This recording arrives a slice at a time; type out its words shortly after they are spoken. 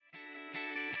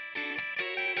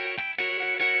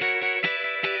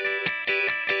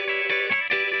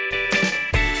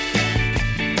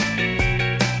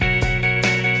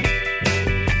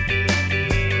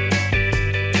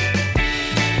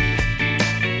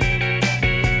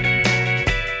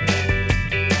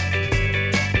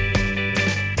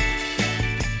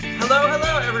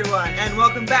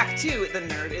to The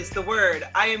Nerd is the Word.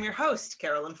 I am your host,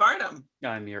 Carolyn and Adam.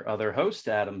 I'm your other host,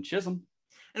 Adam Chisholm.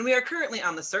 And we are currently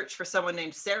on the search for someone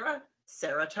named Sarah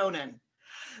Serotonin.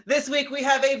 This week we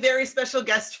have a very special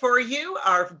guest for you,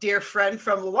 our dear friend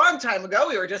from a long time ago.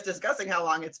 We were just discussing how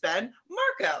long it's been,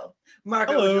 Marco.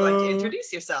 Marco, Hello. Would you like to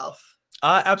introduce yourself?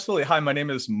 Absolutely. Hi, my name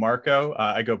is Marco.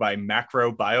 I go by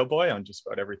Macrobioboi on just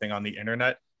about everything on the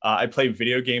internet. I play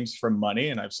video games for money,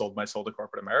 and I've sold my soul to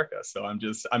corporate America. So I'm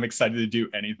excited to do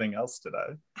anything else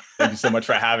today. Thank you so much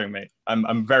for having me.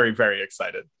 I'm very, very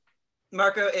excited.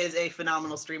 Marco is a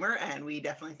phenomenal streamer, and we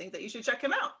definitely think that you should check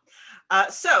him out.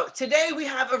 So today we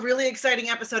have a really exciting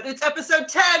episode. It's episode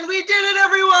 10. We did it,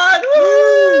 everyone!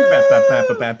 Woo!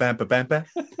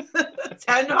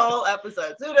 10 whole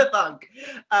episodes. Who'd have thunk?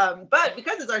 But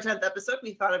because it's our 10th episode,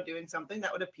 we thought of doing something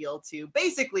that would appeal to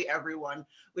basically everyone,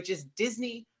 which is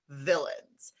Disney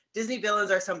villains. Disney villains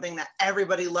are something that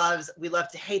everybody loves. We love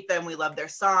to hate them. We love their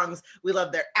songs. We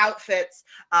love their outfits.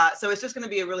 So it's just going to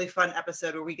be a really fun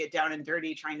episode where we get down and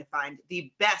dirty trying to find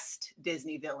the best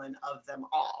Disney villain of them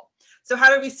all. So how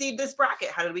did we seed this bracket?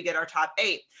 How did we get our top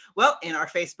 8? Well, in our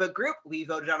Facebook group, we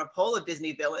voted on a poll of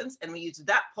Disney villains, and we used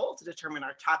that poll to determine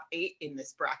our top 8 in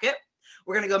this bracket.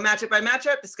 We're going to go matchup by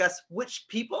matchup, discuss which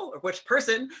people or which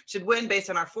person should win based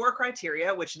on our 4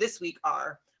 criteria, which this week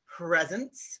are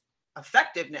presence,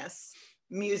 effectiveness,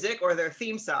 music or their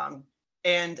theme song,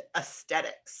 and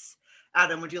aesthetics.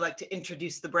 Adam, would you like to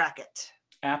introduce the bracket?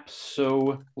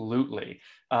 Absolutely.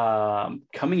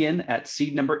 Coming in at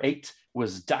seed number 8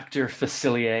 was Dr.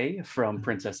 Facilier from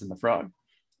Princess and the Frog.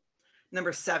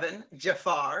 Number 7,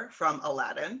 Jafar from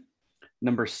Aladdin.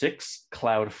 Number 6,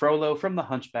 Claud Frollo from The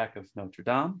Hunchback of Notre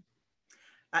Dame.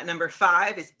 At number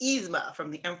 5 is Yzma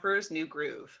from The Emperor's New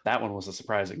Groove. That one was a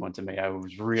surprising one to me. I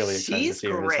was really excited to see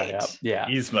her this high up. Yeah.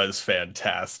 Yzma is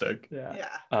fantastic.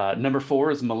 Yeah. Number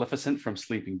 4 is Maleficent from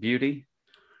Sleeping Beauty.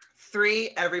 3,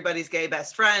 everybody's gay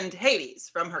best friend, Hades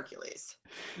from Hercules.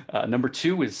 Number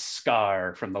 2 is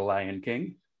Scar from The Lion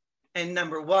King. And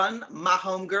number 1, my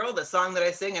homegirl, the song that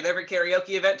I sing at every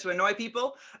karaoke event to annoy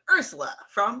people, Ursula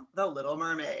from The Little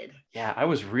Mermaid. Yeah, I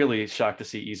was really shocked to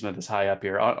see Yzma this high up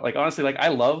here. Like, honestly, like I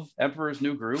love Emperor's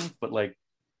New Groove, but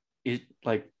is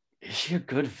she a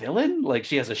good villain? Like,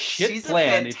 she has a shit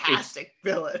plan. She's a fantastic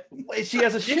villain. She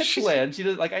has a shit plan. She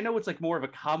does, like, I know it's like more of a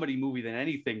comedy movie than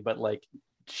anything, but like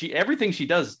everything she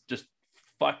does just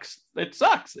fucks. It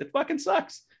sucks. It fucking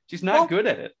sucks. She's not good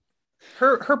at it.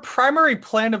 Her primary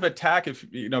plan of attack, if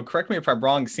correct me if I'm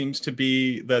wrong, seems to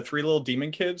be the 3 little demon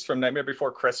kids from Nightmare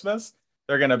Before Christmas.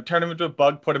 They're gonna turn him into a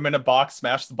bug, put him in a box,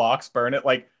 smash the box, burn it.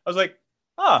 Like, I was like,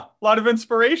 a lot of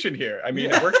inspiration here. I mean,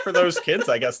 It worked for those kids.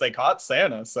 I guess they caught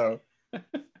Santa, so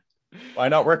why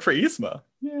not work for Yzma?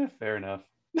 Yeah, fair enough.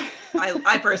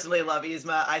 I personally love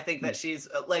Yzma. I think that she's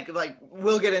like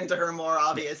we'll get into her more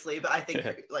obviously, but I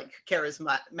think like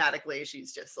charismatically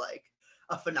she's just like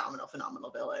a phenomenal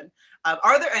villain.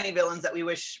 Are there any villains that we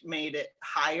wish made it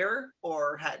higher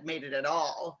or had made it at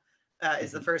all?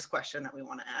 Is the first question that we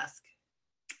want to ask.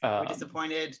 Are we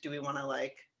disappointed? Do we want to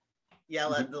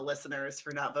yell at the listeners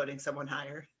for not voting someone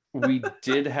higher? We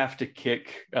did have to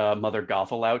kick Mother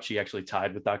Gothel out. She actually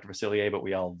tied with Dr. Facilier, but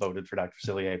we all voted for Dr.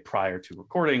 Facilier prior to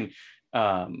recording.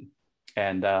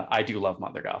 And I do love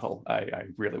Mother Gothel. I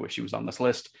really wish she was on this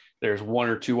list. There's 1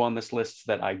 or 2 on this list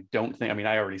that I don't think,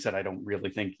 I already said I don't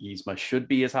really think Yzma should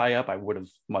be as high up. I would have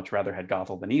much rather had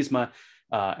Gothel than Yzma.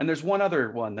 And there's one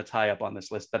other one that's high up on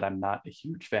this list that I'm not a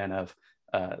huge fan of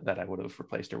that I would have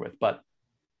replaced her with, but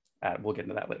we'll get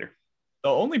into that later. The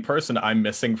only person I'm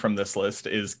missing from this list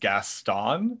is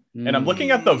Gaston. And I'm looking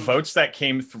at the votes that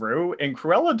came through, and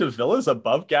Cruella de Vil is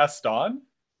above Gaston.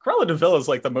 Cruella de Vil is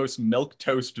like the most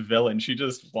milquetoast villain. She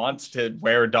just wants to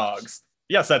wear dogs.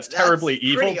 Yes, that's terribly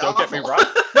evil. Don't get me wrong.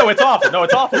 No, it's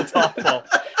awful. It's awful.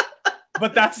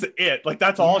 But that's it. Like,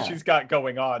 that's all she's got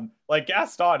going on. Like,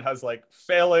 Gaston has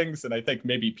failings, and I think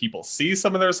maybe people see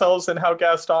some of themselves in how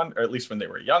Gaston, or at least when they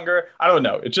were younger. I don't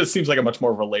know. It just seems like a much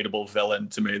more relatable villain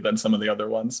to me than some of the other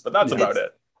ones. But that's about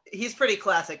it. He's pretty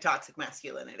classic toxic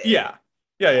masculinity. Yeah.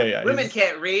 Women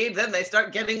can't read, then they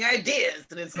start getting ideas,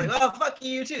 and it's like, oh, fuck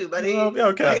you too, buddy. Well,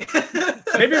 okay.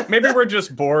 maybe we're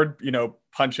just bored,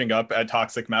 punching up at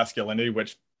toxic masculinity,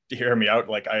 which, hear me out,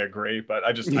 I agree, but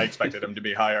I expected him to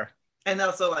be higher. And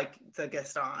also, the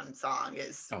Gaston song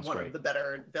is one of the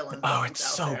better villains. Oh, it's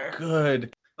so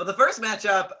good. Well, the first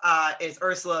matchup is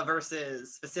Ursula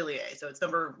versus Facilier. So it's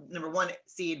number 1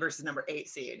 seed versus number 8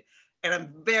 seed. And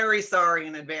I'm very sorry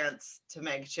in advance to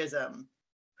Meg Chisholm,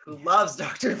 who loves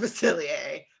Dr.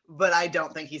 Facilier, but I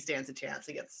don't think he stands a chance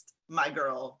against my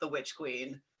girl, the Witch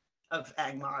Queen, of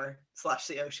Angmar /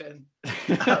 the ocean.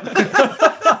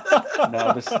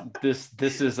 No,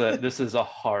 this is a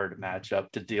hard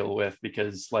matchup to deal with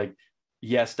because, like,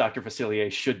 yes, Dr.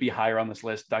 Facilier should be higher on this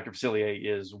list. Dr. Facilier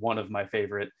is one of my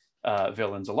favorite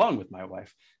villains, along with my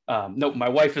wife. No, my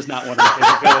wife is not one of my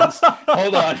favorite villains.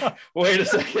 Hold on, wait a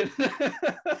second.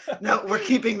 No, we're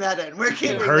keeping that in. We're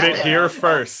keeping Heard that it in. here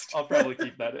first. I'll probably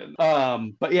keep that in.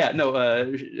 But yeah, no,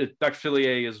 Dr.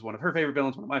 Facilier is one of her favorite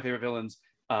villains, one of my favorite villains.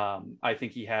 I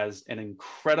think he has an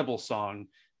incredible song.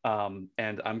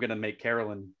 And I'm gonna make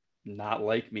Carolyn not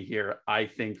like me here. I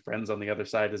think Friends on the Other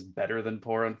Side is better than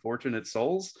Poor Unfortunate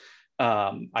Souls.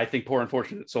 I think Poor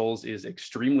Unfortunate Souls is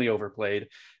extremely overplayed.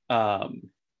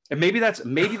 And maybe that's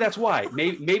why.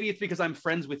 Maybe it's because I'm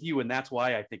friends with you, and that's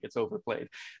why I think it's overplayed.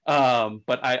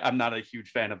 But I'm not a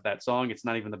huge fan of that song. It's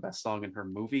not even the best song in her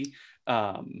movie.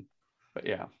 But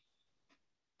yeah.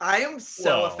 I am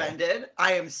so offended.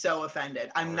 I am so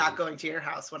offended. I'm not going to your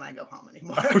house when I go home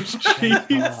anymore. Oh,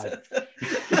 jeez.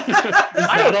 Is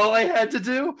that all I had to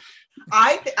do?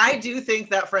 I do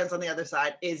think that Friends on the Other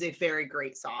Side is a very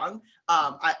great song.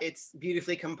 It's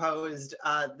beautifully composed.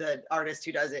 The artist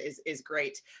who does it is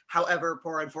great. However,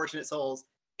 Poor Unfortunate Souls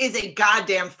is a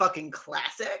goddamn fucking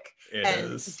classic.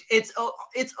 It's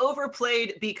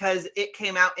overplayed because it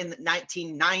came out in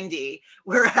 1990,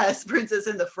 whereas Princess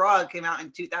and the Frog came out in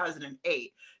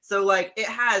 2008. So like it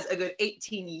has a good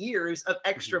 18 years of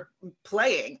extra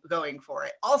playing going for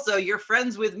it. Also, you're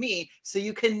friends with me, so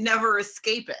you can never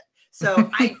escape it. So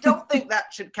I don't think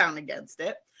that should count against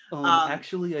it.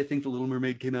 Actually, I think The Little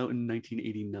Mermaid came out in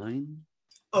 1989.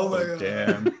 Oh my God.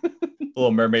 Damn.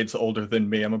 Little Mermaid's older than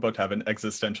me. I'm about to have an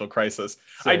existential crisis.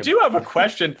 Same. I do have a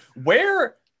question.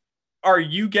 Where are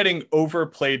you getting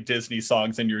overplayed Disney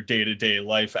songs in your day-to-day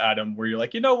life, Adam, where you're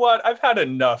like, you know what? I've had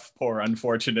enough Poor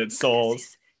Unfortunate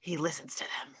Souls. He listens to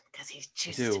them because he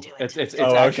chooses to do it. It's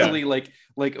actually like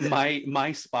my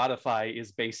Spotify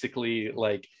is basically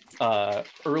like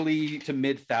early to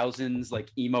mid thousands, like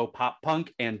emo pop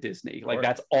punk and Disney. Like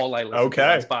that's all I listen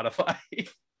to on Spotify.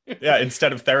 Yeah,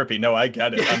 instead of therapy. No, I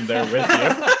get it. I'm there with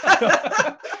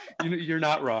you. You're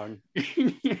not wrong.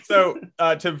 So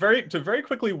to very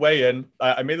quickly weigh in,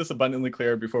 I made this abundantly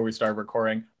clear before we started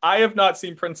recording. I have not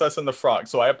seen Princess and the Frog,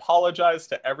 so I apologize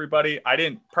to everybody. I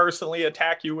didn't personally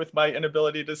attack you with my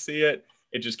inability to see it.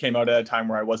 It just came out at a time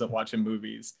where I wasn't watching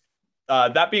movies.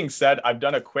 That being said, I've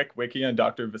done a quick wiki on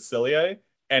Dr. Facilier,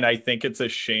 and I think it's a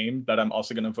shame that I'm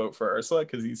also going to vote for Ursula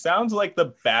because he sounds like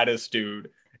the baddest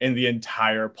dude in the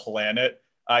entire planet.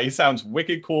 He sounds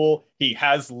wicked cool. He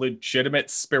has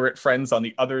legitimate spirit friends on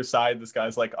the other side. This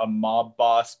guy's like a mob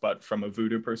boss, but from a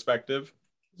voodoo perspective.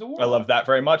 I love that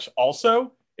very much.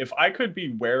 Also, if I could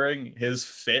be wearing his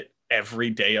fit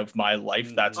every day of my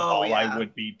life, that's all I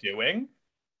would be doing.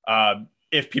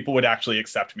 If people would actually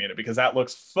accept me in it, because that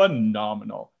looks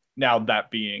phenomenal. Now,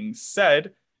 that being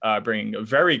said, bringing a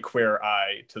very queer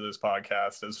eye to this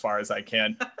podcast as far as I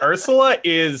can, Ursula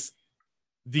is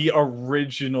the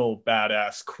original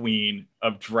badass queen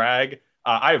of drag.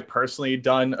 I have personally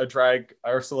done a drag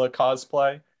Ursula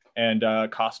cosplay and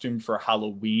costume for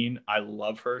Halloween. I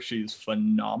love her. She's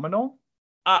phenomenal.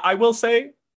 I will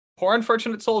say, Poor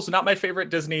Unfortunate Souls is not my favorite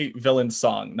Disney villain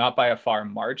song, not by a far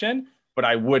margin, but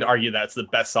I would argue that's the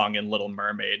best song in Little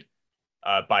Mermaid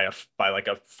by like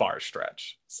a far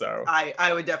stretch. So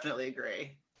I would definitely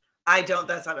agree.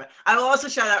 That's not bad. I will also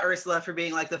shout out Ursula for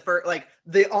being like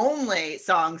the only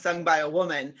song sung by a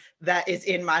woman that is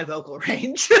in my vocal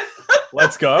range.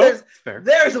 Let's go.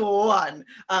 There's one.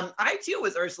 I too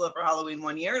was Ursula for Halloween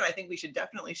one year, and I think we should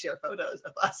definitely share photos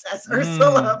of us as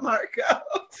Ursula, Marco.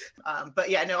 But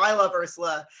yeah, no, I love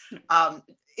Ursula.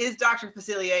 Is Dr.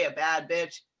 Facilier a bad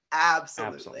bitch?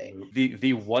 Absolutely.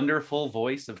 The wonderful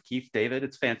voice of Keith David.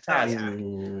 It's fantastic.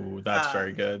 Ooh, that's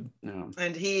very good. No.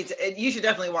 And you should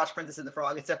definitely watch Princess and the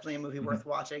Frog. It's definitely a movie worth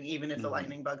watching, even if the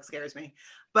lightning bug scares me.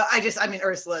 But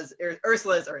Ursula is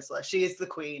Ursula. She is the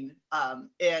queen.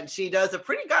 And she does a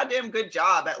pretty goddamn good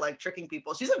job at like tricking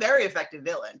people. She's a very effective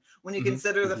villain when you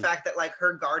consider the fact that like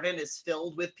her garden is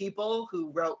filled with people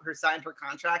who signed her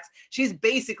contracts. She's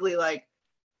basically like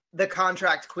the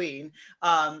contract queen.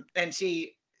 And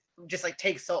she just like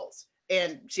takes souls,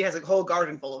 and she has a whole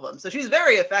garden full of them. So she's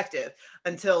very effective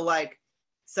until like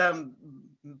some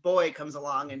boy comes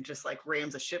along and just like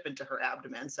rams a ship into her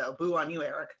abdomen. So boo on you,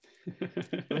 Eric.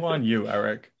 Boo on you,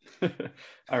 Eric.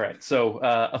 All right. So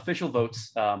official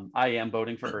votes. I am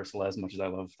voting for Ursula as much as I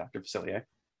love Dr. Facilier.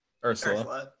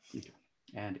 Ursula.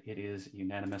 And it is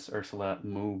unanimous. Ursula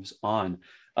moves on.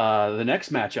 The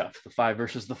next matchup, the 5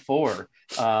 versus the 4,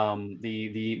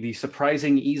 the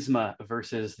surprising Yzma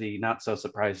versus the not so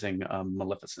surprising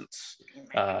Maleficent.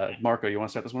 Marco, you want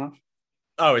to start this one off?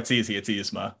 Oh, it's easy. It's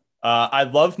Yzma. I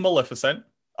love Maleficent.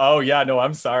 Oh yeah, no,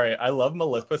 I'm sorry. I love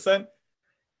Maleficent.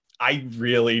 I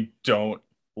really don't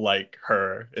like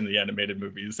her in the animated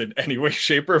movies in any way,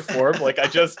 shape, or form. Like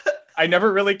I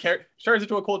never really cared. She turns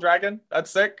into a cool dragon. That's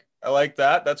sick. I like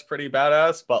that. That's pretty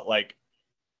badass. But like,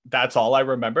 that's all I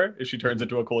remember is she turns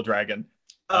into a cool dragon.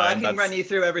 Oh, I can run you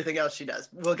through everything else she does.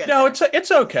 We'll get no, there.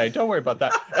 it's okay. Don't worry about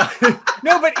that.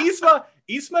 No, but Yzma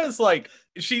is like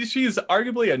she's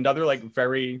arguably another like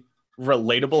very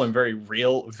relatable and very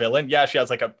real villain. Yeah, she has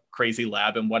like a crazy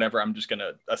lab and whatever. I'm just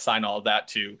gonna assign all of that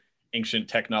to ancient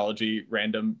technology,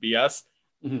 random BS.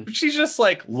 Mm-hmm. But she's just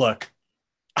like, look,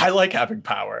 I like having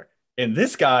power, and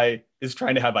this guy is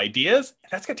trying to have ideas,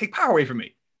 and that's gonna take power away from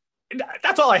me. And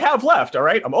that's all I have left. All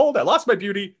right, I'm old. I lost my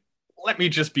beauty. Let me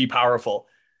just be powerful.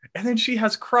 And then she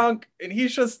has Krunk, and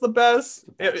he's just the best.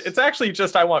 It's actually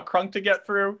just I want Krunk to get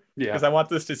through because I want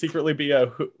this to secretly be a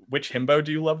which himbo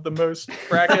do you love the most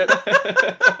bracket.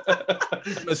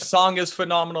 The song is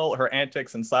phenomenal. Her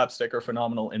antics and slapstick are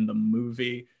phenomenal in the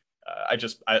movie.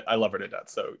 I love her to death.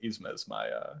 So Yzma is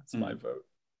my vote.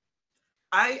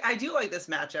 I do like this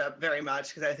matchup very much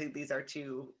because I think these are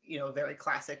two, very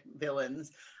classic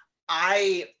villains.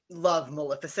 I love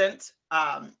Maleficent.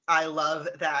 I love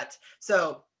that.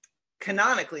 So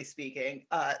canonically speaking,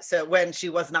 so when she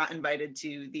was not invited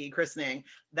to the christening,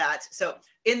 so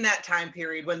in that time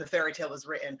period when the fairy tale was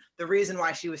written, the reason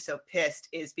why she was so pissed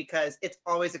is because it's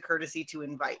always a courtesy to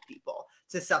invite people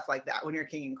to stuff like that when you're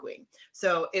king and queen.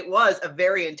 So it was a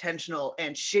very intentional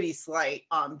and shitty slight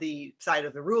on the side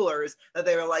of the rulers that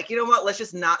they were like, you know what, let's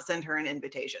just not send her an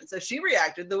invitation. So she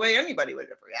reacted the way anybody would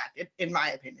have reacted, in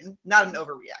my opinion, not an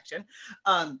overreaction.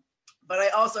 But I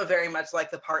also very much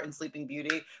like the part in Sleeping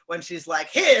Beauty when she's like,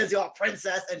 here's your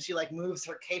princess. And she like moves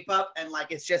her cape up and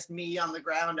like, it's just me on the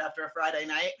ground after a Friday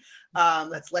night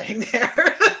that's laying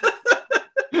there.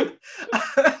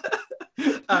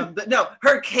 But no,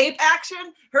 her cape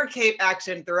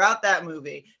action throughout that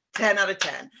movie, 10 out of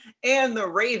 10. And the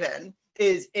Raven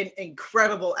is an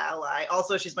incredible ally.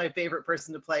 Also, she's my favorite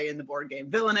person to play in the board game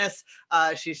Villainous.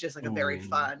 She's just like a very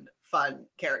fun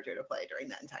character to play during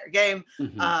that entire game.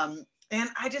 Mm-hmm. And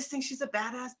I just think she's a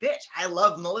badass bitch. I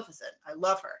love Maleficent. I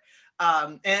love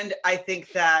her. And I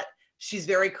think that she's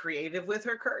very creative with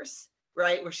her curse,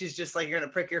 right? Where she's just like, you're going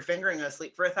to prick your finger and go to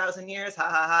sleep for 1,000 years. Ha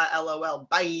ha ha, LOL,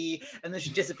 bye. And then she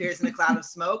disappears in a cloud of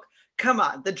smoke. Come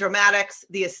on, the dramatics,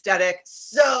 the aesthetic,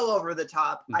 so over the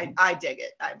top. Mm-hmm. I dig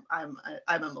it. I'm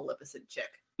a Maleficent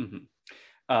chick.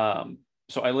 Mm-hmm.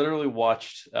 So I literally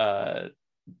watched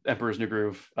Emperor's New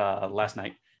Groove last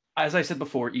night. As I said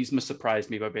before, Yzma surprised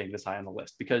me by being this high on the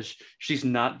list because she's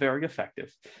not very effective,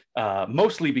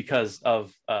 mostly because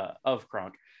of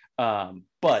Kronk.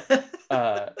 But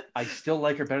I still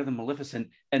like her better than Maleficent,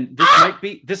 and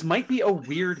this might be a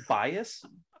weird bias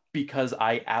because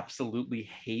I absolutely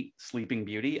hate Sleeping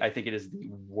Beauty. I think it is the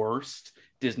worst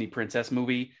Disney princess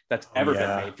movie that's ever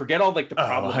been made. Forget all like the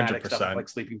problematic 100%. stuff like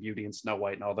Sleeping Beauty and Snow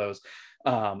White and all those.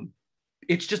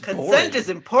 It's just consent boring. Is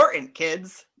important,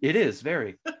 kids. It is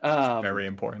very very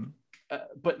important.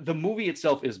 But the movie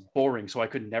itself is boring, so I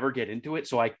could never get into it.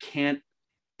 So I can't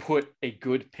put a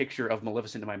good picture of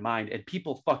Maleficent in my mind. And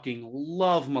people fucking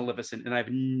love Maleficent, and I've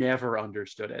never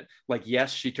understood it. Like,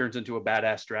 yes, she turns into a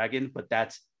badass dragon, but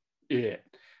that's it.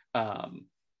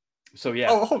 So yeah.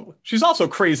 Oh, she's also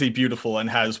crazy beautiful and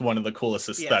has one of the coolest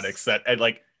aesthetics that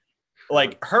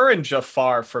like her and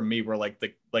Jafar for me were like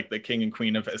the king and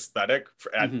queen of aesthetic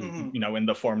in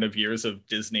the formative years of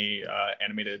Disney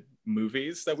animated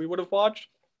movies that we would have watched.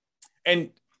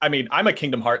 And I mean, I'm a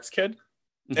Kingdom Hearts kid,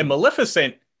 and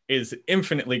Maleficent is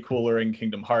infinitely cooler in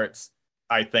Kingdom Hearts,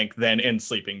 I think, than in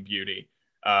Sleeping Beauty.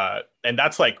 And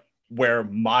that's like where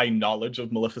my knowledge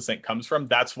of Maleficent comes from.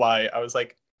 That's why I was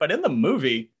like, but in the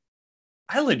movie,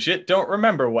 I legit don't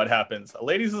remember what happens. A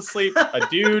lady's asleep, a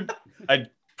dude, a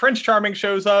Prince Charming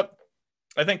shows up.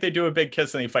 I think they do a big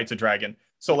kiss and he fights a dragon.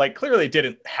 So like clearly it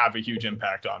didn't have a huge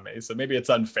impact on me. So maybe it's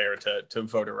unfair to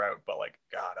vote her out. But like,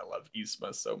 God, I love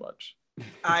Yzma so much.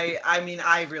 I mean,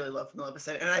 I really love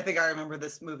Maleficent. And I think I remember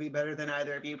this movie better than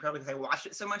either of you, probably because I watched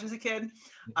it so much as a kid.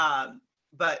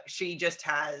 But she just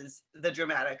has the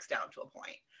dramatics down to a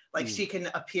point. Like she can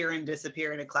appear and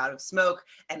disappear in a cloud of smoke.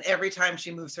 And every time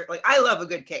she moves her, like I love a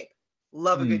good cape.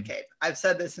 Love a good cape. I've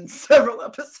said this in several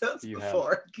episodes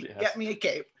before. Get me a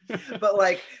cape. but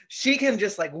like she can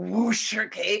just like whoosh her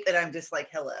cape, and I'm just like,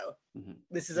 hello,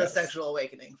 this is a sexual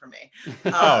awakening for me.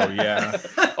 Oh yeah.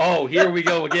 Oh, here we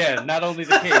go again. Not only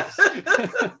the capes.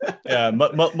 Yeah,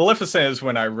 Maleficent is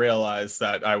when I realized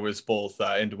that I was both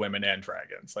into women and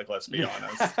dragons. Like, let's be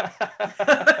honest.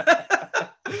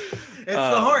 It's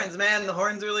the horns, man. The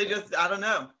horns really just, I don't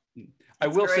know. I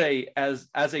will say, as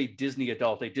a Disney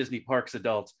adult, a Disney Parks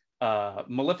adult,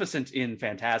 Maleficent in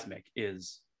Fantasmic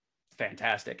is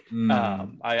fantastic.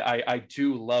 I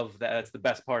do love that. That's the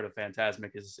best part of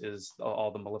Fantasmic is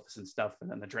all the Maleficent stuff,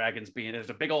 and then the dragons being, there's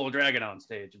a big old dragon on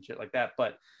stage and shit like that.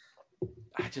 But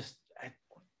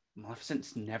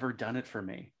Maleficent's never done it for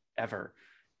me ever,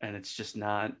 and it's just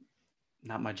not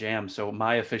my jam. So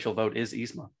my official vote is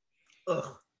Yzma.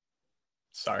 Ugh.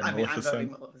 Sorry, I mean,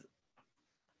 Maleficent.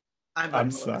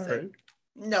 I'm sorry.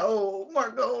 No,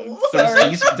 Margot.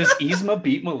 Does Yzma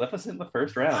beat Maleficent in the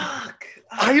first round? Fuck.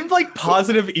 I'm like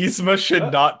positive Yzma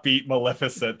should not beat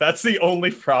Maleficent. That's the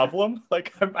only problem.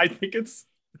 Like, I think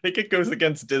it goes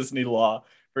against Disney law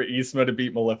for Yzma to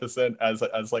beat Maleficent as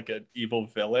like an evil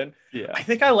villain. Yeah. I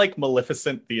think I like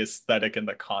Maleficent, the aesthetic and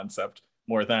the concept,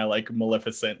 more than I like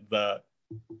Maleficent, the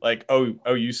like,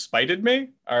 oh, you spited me?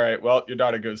 All right, well, your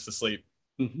daughter goes to sleep.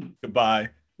 Goodbye.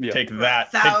 Yeah. Take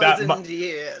that.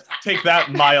 Years. Take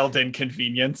that mild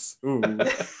inconvenience. Ooh.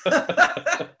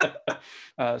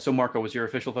 So Marco, was your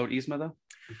official vote Yzma though?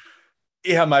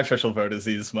 Yeah, my official vote is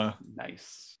Yzma.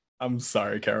 Nice. I'm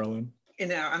sorry, Carolyn. You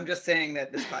know, I'm just saying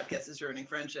that this podcast is ruining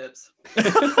friendships.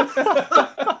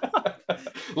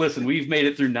 Listen, we've made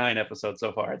it through 9 episodes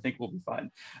so far. I think we'll be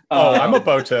fine. I'm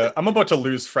about to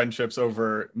lose friendships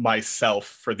over myself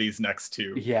for these next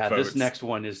 2. Yeah, votes. This next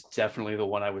one is definitely the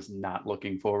one I was not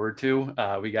looking forward to.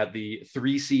 We got the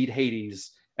 3 seed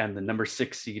Hades and the number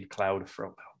 6 seed Claud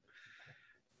Frollo.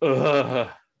 Ugh.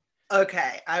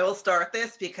 Okay, I will start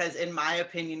this because in my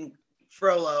opinion,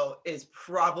 Frollo is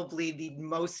probably the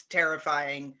most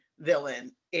terrifying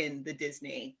villain in the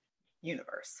Disney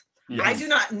universe. Yes. I do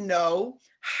not know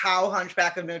how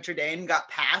Hunchback of Notre Dame got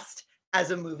passed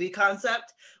as a movie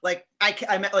concept. Like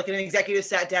I met like an executive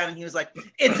sat down and he was like,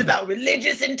 it's about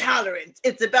religious intolerance.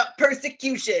 It's about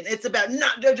persecution. It's about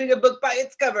not judging a book by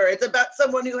its cover. It's about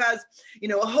someone who has, you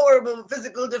know, a horrible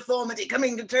physical deformity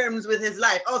coming to terms with his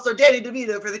life. Also Danny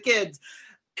DeVito for the kids.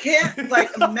 Can't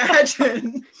like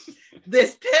imagine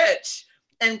this pitch.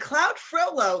 And Claud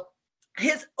Frollo,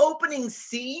 his opening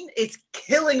scene is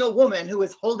killing a woman who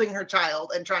is holding her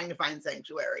child and trying to find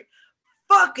sanctuary.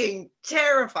 Fucking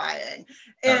terrifying.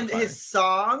 And his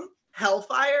song,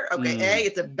 Hellfire, okay,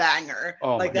 it's a banger.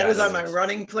 Oh, like that is on my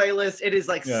running playlist. It is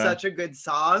like such a good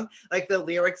song. Like the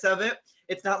lyrics of it.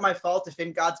 It's not my fault if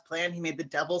in God's plan he made the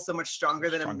devil so much stronger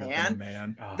than a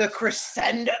man. Oh. The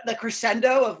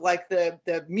crescendo of like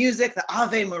the music, the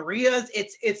Ave Marias.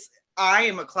 It's I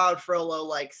am a Claud Frollo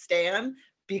like stan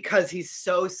because he's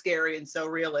so scary and so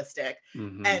realistic.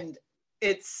 And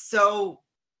it's so,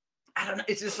 I don't know,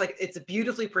 it's just like, it's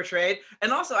beautifully portrayed.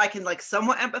 And also I can like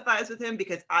somewhat empathize with him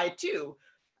because I too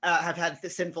have had the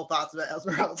sinful thoughts about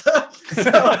Esmeralda.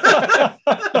 So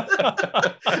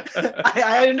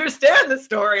I understand the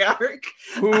story arc.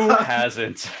 Who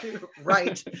hasn't?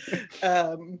 Right.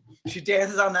 She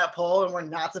dances on that pole and we're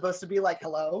not supposed to be like,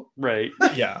 hello. Right.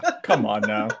 Yeah. Come on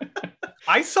now.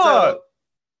 I saw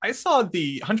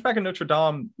the Hunchback of Notre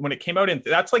Dame when it came out, and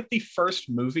that's like the first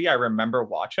movie I remember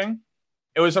watching.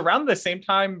 It was around the same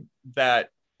time that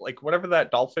like whatever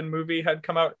that dolphin movie had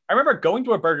come out. I remember going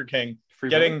to a Burger King,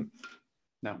 maybe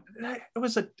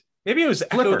it was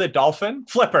Echo the Dolphin.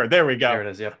 Flipper, there we go. There it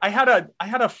is, yeah. I had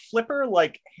a Flipper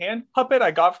like hand puppet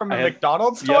I got from a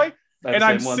McDonald's toy, and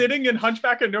I'm sitting in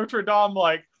Hunchback of Notre Dame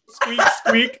like, squeak,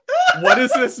 squeak. What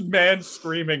is this man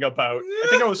screaming about? I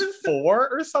think I was 4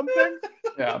 or something.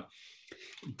 Yeah,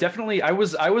 definitely. I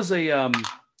was a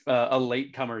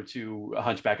late comer to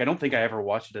Hunchback. I don't think I ever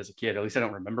watched it as a kid. At least I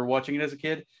don't remember watching it as a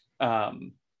kid.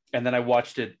 And then I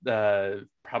watched it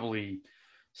probably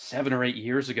 7 or 8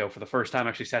 years ago for the first time. I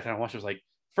actually sat down and watched it. I was like,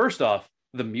 first off,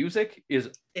 the music is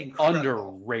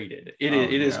underrated. It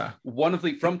is one of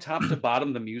the, from top to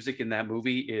bottom, the music in that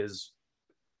movie is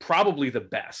probably the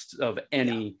best of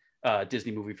any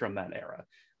Disney movie from that era.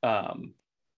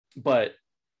 But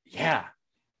yeah,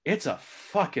 it's a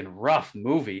fucking rough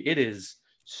movie. It is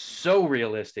so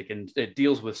realistic and it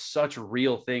deals with such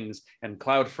real things. And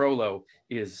Claud Frollo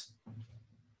is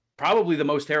probably the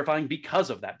most terrifying because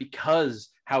of that, because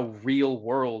how real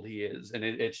world he is. And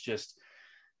it's just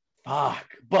fuck.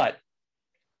 But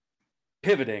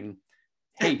pivoting,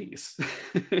 Hades.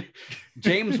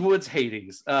 James Woods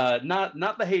Hades.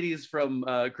 Not the Hades from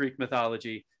Greek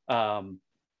mythology.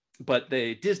 but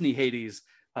the Disney Hades,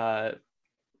 I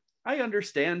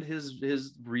understand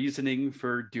his reasoning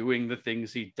for doing the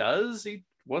things he does. He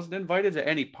wasn't invited to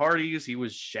any parties. He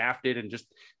was shafted and just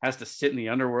has to sit in the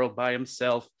underworld by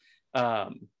himself.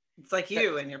 It's like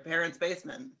you in your parents'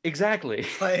 basement. Exactly.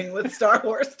 Playing with Star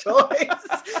Wars toys.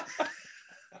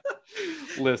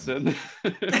 Listen,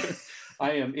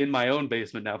 I am in my own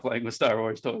basement now playing with Star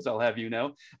Wars toys, I'll have you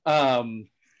know.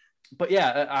 But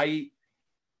yeah,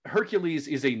 Hercules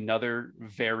is another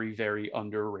very, very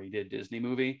underrated Disney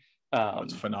movie.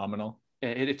 It's phenomenal.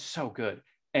 It's so good.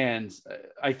 And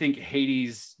I think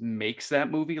Hades makes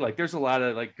that movie. Like, there's a lot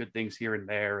of like good things here and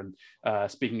there. And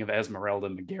speaking of Esmeralda,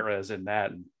 Megara is in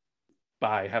that. And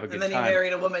bye, have a good time. And then he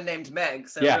married a woman named Meg.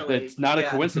 So yeah, really, it's not a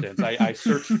coincidence. I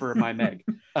searched for my Meg.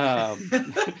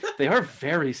 They are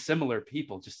very similar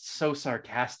people, just so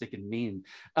sarcastic and mean.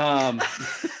 Meg's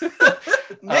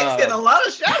getting a lot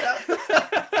of shout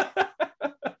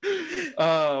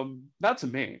outs. Not to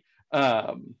me.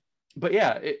 But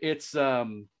yeah, it's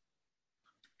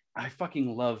I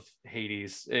fucking love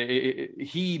Hades.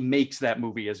 He makes that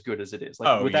movie as good as it is.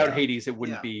 Like, without Hades, it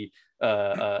wouldn't be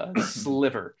a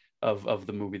sliver of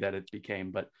the movie that it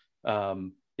became. But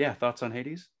yeah, thoughts on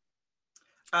Hades?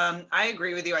 I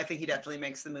agree with you. I think he definitely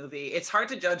makes the movie. It's hard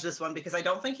to judge this one because I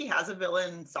don't think he has a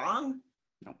villain song.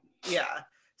 No. Yeah.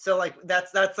 So like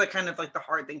that's like kind of like the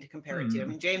hard thing to compare it to. I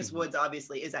mean, James Woods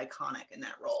obviously is iconic in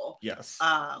that role. Yes.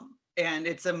 And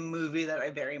it's a movie that I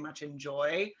very much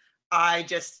enjoy. I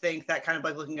just think that kind of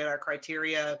like looking at our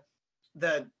criteria,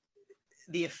 the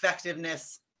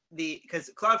effectiveness, because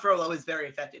Claud Frollo is very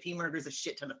effective. He murders a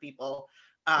shit ton of people.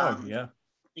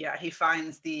 Yeah, he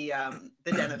finds the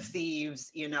den of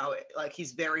thieves, you know, like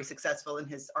he's very successful in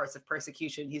his arts of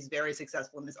persecution. He's very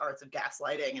successful in his arts of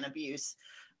gaslighting and abuse,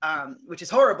 which is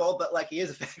horrible, but like he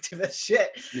is effective as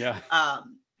shit. Yeah.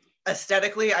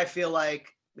 Aesthetically, I feel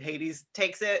like Hades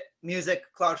takes it. Music,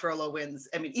 Claud Frollo wins.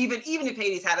 I mean, even if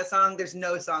Hades had a song, there's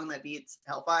no song that beats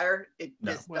Hellfire. It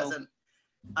just doesn't.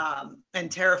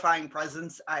 And Terrifying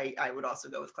Presence, I would also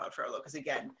go with Claud Frollo because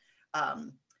again,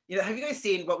 you know, have you guys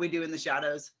seen What We Do in the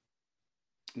Shadows?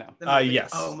 No. Yes.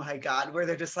 Oh my God, where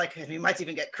they're just like, we might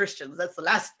even get Christians. That's the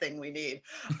last thing we need.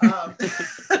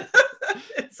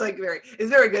 It's like it's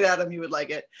very good, Adam. You would like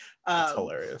it. It's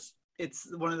hilarious.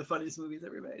 It's one of the funniest movies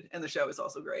ever made, and the show is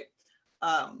also great.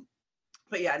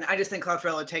 But yeah, and I just think Claud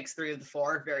Frollo takes 3 of the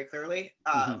 4 very clearly.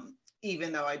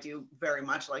 Even though I do very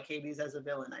much like Hades as a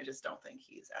villain, I just don't think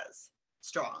he's as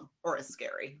strong or as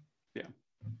scary. Yeah.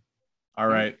 All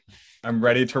right. I'm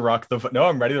ready to rock the vote. No,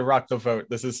 I'm ready to rock the vote.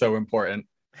 This is so important.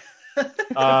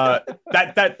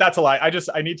 That's a lie.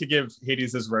 I need to give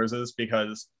Hades his roses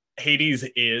because Hades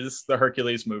is the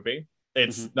Hercules movie.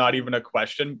 It's not even a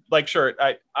question. Like, sure,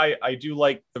 I do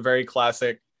like the very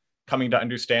classic coming to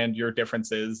understand your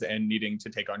differences and needing to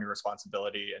take on your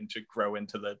responsibility and to grow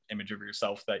into the image of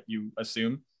yourself that you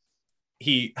assume.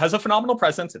 He has a phenomenal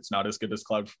presence. It's not as good as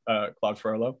Claud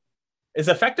Frollo. His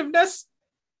effectiveness,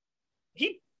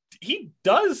 he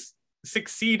does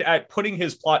succeed at putting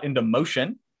his plot into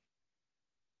motion.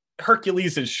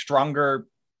 Hercules is stronger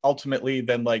ultimately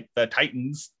than like the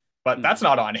Titans, but that's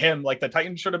not on him. Like the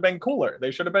Titans should have been cooler.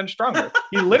 They should have been stronger.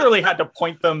 He literally had to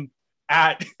point them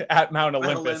at Mount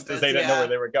Olympus because they didn't know where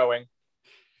they were going.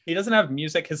 He doesn't have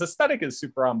music. His aesthetic is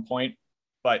super on point,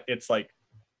 but it's like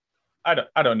I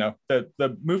don't know.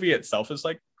 The movie itself is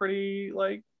like pretty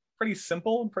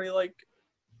simple and pretty like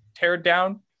teared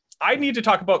down. I need to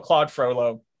talk about Claud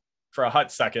Frollo for a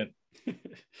hot second.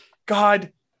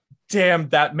 God damn,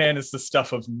 that man is the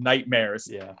stuff of nightmares.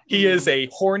 Yeah. He is a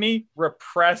horny,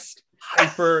 repressed,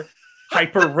 hyper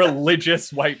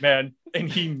religious white man, and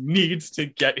he needs to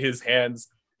get his hands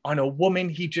on a woman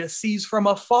he just sees from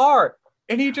afar,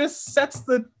 and he just sets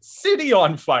the city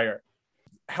on fire.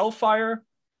 Hellfire,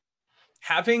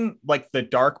 having like the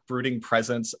dark brooding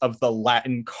presence of the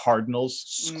Latin cardinals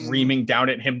screaming down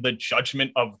at him the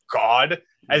judgment of God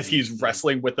as he's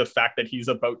wrestling with the fact that he's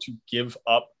about to give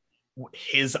up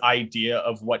his idea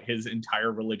of what his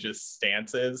entire religious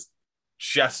stance is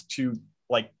just to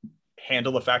like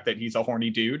handle the fact that he's a horny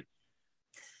dude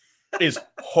is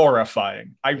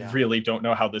horrifying. I really don't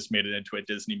know how this made it into a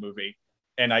Disney movie,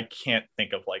 and I can't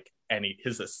think of like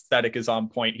his aesthetic is on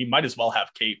point. He might as well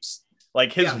have capes.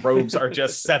 Like his robes are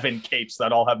just 7 capes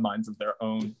that all have minds of their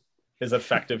own. His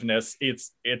effectiveness,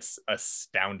 it's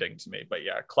astounding to me. But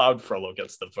yeah, Claud Frollo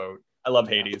gets the vote. I love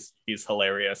Hades. He's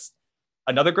hilarious.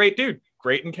 Another great dude,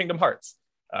 great in Kingdom Hearts.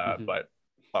 But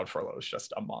Claud Frollo is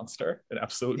just a monster, an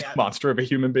absolute monster of a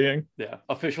human being. Yeah.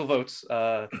 Official votes,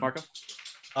 Marco?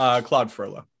 Claud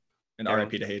Frollo. And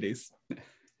RIP to Hades.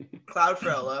 Claud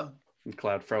Frollo. And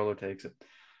Claud Frollo takes it.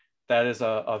 That is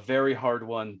a very hard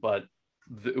one, but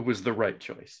it was the right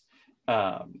choice.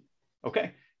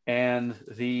 Okay. And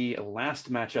the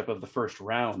last matchup of the first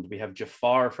round, we have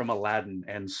Jafar from Aladdin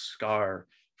and Scar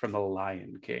from The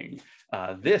Lion King.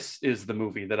 This is the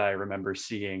movie that I remember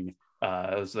seeing.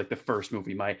 It was like the first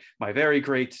movie. My very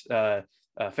great,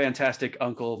 fantastic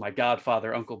uncle, my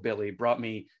godfather, Uncle Billy, brought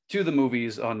me to the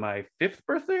movies on my 5th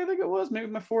birthday, I think it was, maybe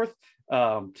my 4th,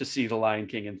 to see The Lion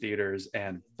King in theaters.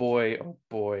 And boy, oh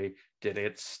boy, did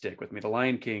it stick with me. The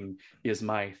Lion King is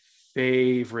my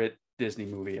favorite Disney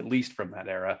movie, at least from that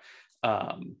era.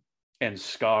 And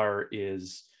Scar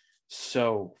is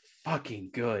so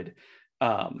fucking good.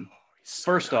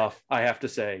 First off, I have to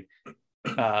say,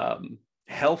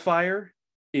 Hellfire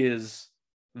is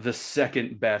the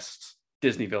second best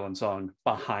Disney villain song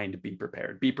behind Be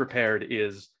Prepared. Be Prepared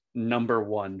is number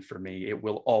 1 for me. It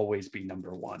will always be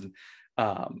number 1.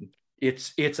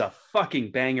 It's a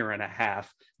fucking banger and a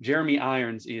half. Jeremy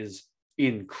Irons is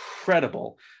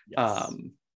incredible. Yes.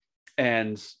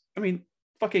 And I mean,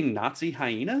 fucking Nazi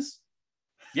hyenas?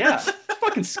 Yeah,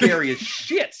 fucking scary as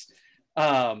shit.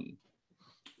 I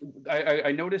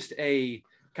noticed a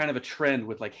kind of a trend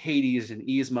with like Hades and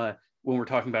Yzma when we're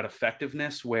talking about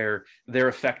effectiveness, where their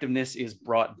effectiveness is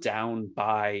brought down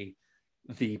by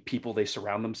the people they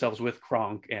surround themselves with.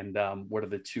 Kronk and what are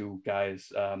the 2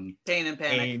 guys? Pain and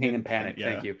Panic. Pain and Panic.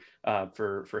 Yeah. Thank you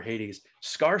for Hades.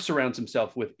 Scar surrounds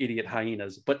himself with idiot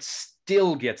hyenas, but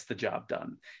still gets the job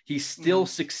done. He still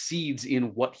succeeds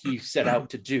in what he set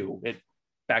out to do. It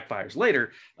backfires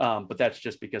later, but that's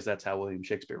just because that's how William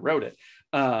Shakespeare wrote it.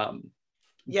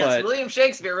 Yes, William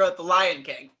Shakespeare wrote The Lion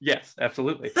King. Yes,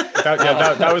 absolutely.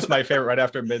 That was my favorite right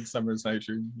after Midsummer's Night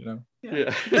Dream, you know.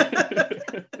 Yeah.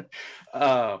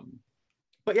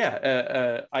 But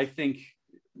yeah, I think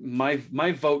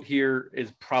my vote here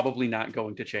is probably not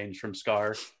going to change from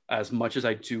Scar. As much as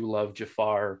I do love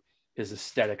Jafar, his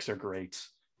aesthetics are great.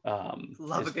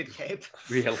 Love a good cape.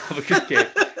 Yeah, love a good cape.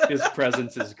 His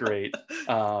presence is great.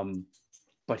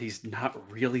 But he's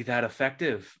not really that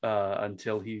effective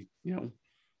until he,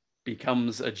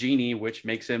 becomes a genie, which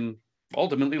makes him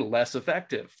ultimately less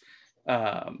effective.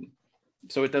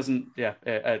 So it doesn't,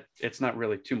 it's not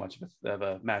really too much of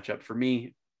a matchup for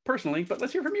me personally, but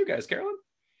let's hear from you guys. Carolyn?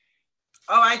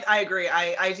 Oh, I agree.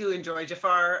 I do enjoy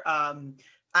Jafar.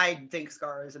 I think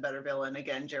Scar is a better villain.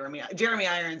 Again, Jeremy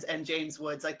Irons and James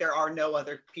Woods. Like, there are no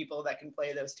other people that can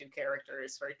play those 2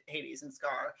 characters for Hades and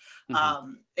Scar.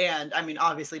 Mm-hmm. And I mean,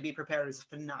 obviously, Be Prepared is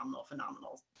a phenomenal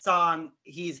song.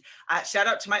 Shout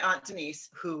out to my aunt Denise,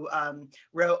 who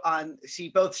wrote on. She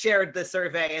both shared the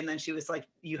survey, and then she was like,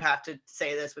 "You have to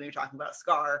say this when you're talking about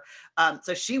Scar."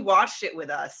 So she watched it with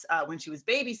us when she was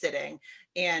babysitting,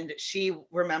 and she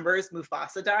remembers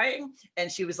Mufasa dying, and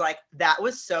she was like, "That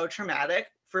was so traumatic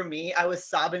for me. I was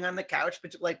sobbing on the couch,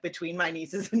 between my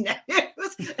nieces and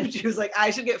nephews." And she was like,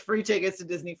 "I should get free tickets to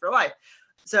Disney for life."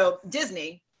 So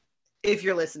Disney, if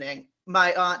you're listening,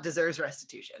 my aunt deserves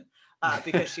restitution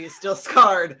because she is still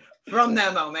scarred from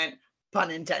that moment, pun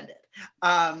intended.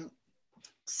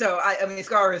 So I mean,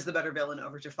 Scar is the better villain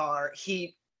over Jafar.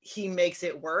 He makes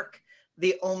it work.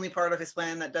 The only part of his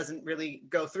plan that doesn't really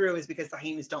go through is because the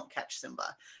hyenas don't catch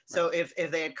Simba. So if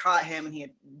they had caught him and he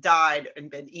had died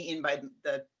and been eaten by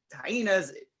the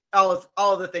hyenas, all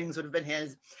of the things would have been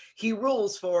his. He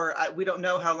rules for, we don't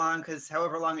know how long, because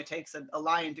however long it takes a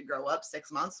lion to grow up,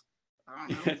 6 months. I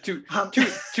don't know.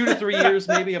 two to 3 years,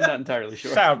 maybe. I'm not entirely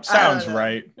sure. Sounds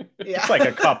right. Yeah. It's like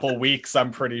a couple weeks,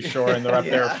 I'm pretty sure, and they're up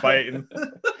there fighting.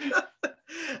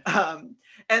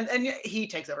 And he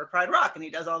takes over Pride Rock and he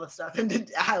does all the stuff.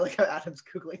 And I like how Adam's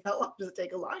Googling how long does it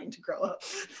take a lion to grow up?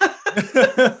 So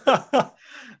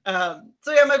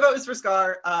yeah, my vote is for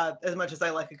Scar, as much as I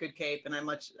like a good cape and I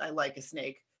like a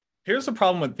snake. Here's the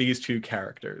problem with these 2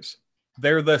 characters.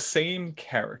 They're the same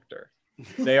character.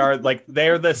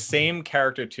 They're the same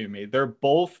character to me. They're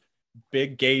both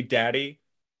big gay daddy,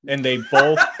 and they're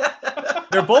both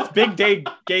big gay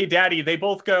daddy. They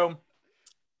both go,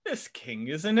 "This king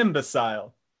is an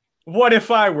imbecile. What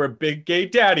if I were big gay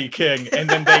daddy king?" And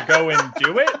then they go and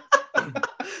do it.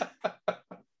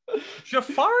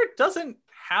 Jafar doesn't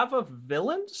have a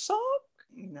villain song?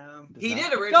 No. He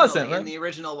did originally in the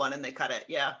original one, and they cut it.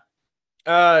 Yeah.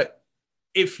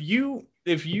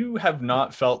 If you have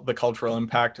not felt the cultural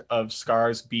impact of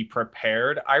Scar's Be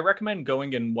Prepared, I recommend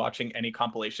going and watching any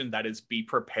compilation that is Be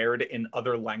Prepared in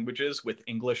other languages with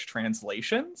English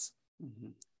translations. Mm-hmm.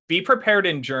 Be Prepared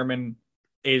in German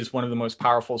is one of the most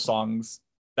powerful songs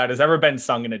that has ever been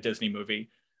sung in a Disney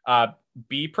movie.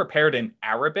 Be Prepared in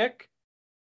Arabic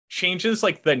changes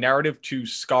like the narrative to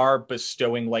Scar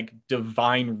bestowing like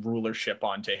divine rulership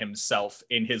onto himself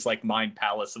in his like mind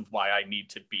palace of why I need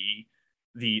to be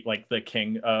the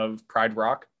king of Pride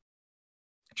Rock.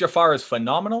 Jafar is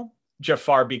phenomenal.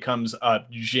 Jafar becomes a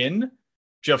Jinn.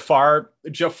 Jafar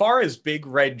is big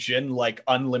red Jinn, like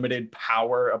unlimited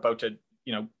power, about to,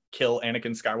 kill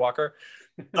Anakin Skywalker.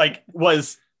 Like,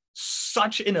 was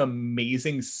such an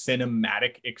amazing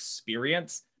cinematic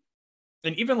experience.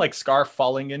 And even like Scar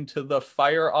falling into the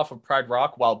fire off of Pride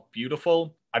Rock, while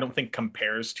beautiful, I don't think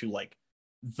compares to like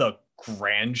the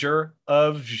grandeur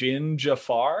of Jin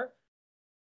Jafar.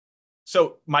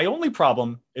 So my only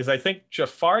problem is I think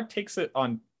Jafar takes it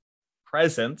on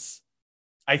presence.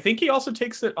 I think he also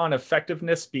takes it on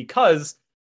effectiveness because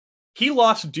he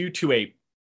lost due to a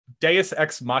Deus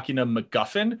Ex Machina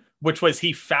MacGuffin, which was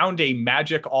he found a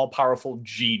magic all-powerful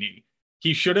genie.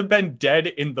 He should have been dead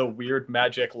in the weird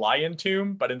magic lion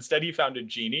tomb, but instead he found a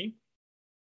genie.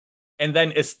 And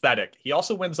then aesthetic. He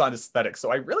also wins on aesthetic.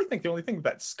 So I really think the only thing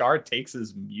that Scar takes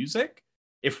is music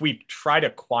if we try to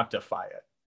quantify it.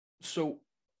 So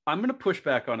I'm going to push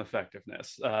back on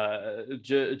effectiveness.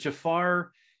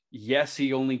 Jafar, yes,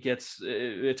 he only gets,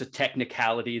 it's a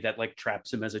technicality that like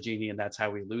traps him as a genie and that's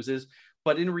how he loses.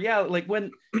 But in reality, like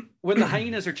when the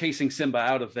hyenas are chasing Simba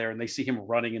out of there and they see him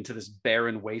running into this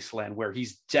barren wasteland where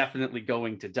he's definitely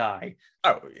going to die.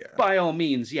 Oh, yeah. By all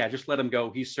means, yeah, just let him go.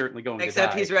 He's certainly going to die.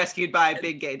 Except he's rescued by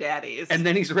big gay daddies. And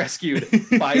then he's rescued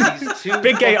by these two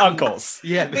big gay uncles.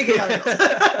 Yeah. Big gay uncles.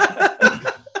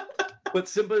 But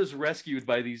Simba is rescued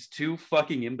by these two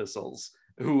fucking imbeciles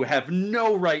who have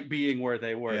no right being where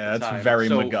they were. Yeah, at the it's time. very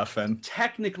so MacGuffin.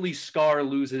 Technically, Scar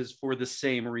loses for the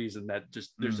same reason that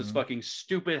just there's this fucking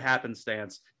stupid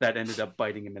happenstance that ended up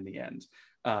biting him in the end.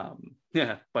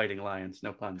 Yeah, biting lions,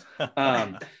 no puns.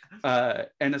 And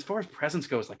as far as presence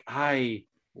goes, like I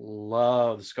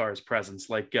love Scar's presence.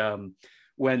 Like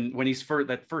when he's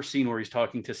that first scene where he's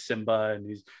talking to Simba and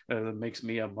he's makes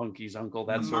me a monkey's uncle,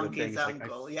 that sort of thing.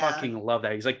 Uncle, like, I fucking love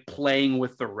that. He's like playing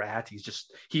with the rat.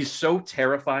 He's so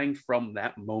terrifying from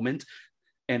that moment.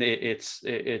 And it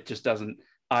just doesn't,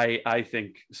 I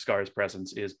think Scar's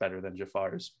presence is better than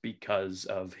Jafar's because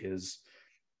of his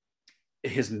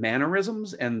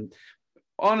mannerisms and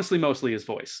honestly, mostly his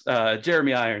voice.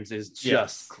 Jeremy Irons is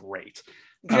just great.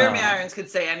 Jeremy Irons could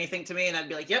say anything to me and I'd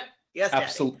be like, yep. Yes,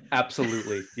 Daddy.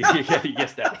 Absolutely.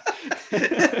 Yes, Daddy.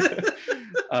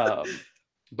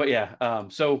 But yeah,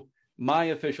 so my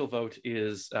official vote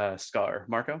is Scar.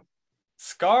 Marco?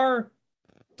 Scar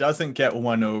doesn't get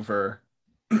won over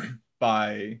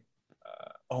by,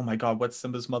 oh my God, what's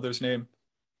Simba's mother's name?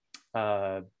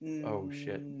 Oh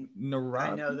shit. Narabi?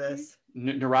 I know this.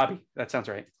 Narabi. That sounds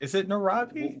right. Is it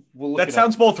Narabi? We'll that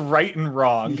sounds both right and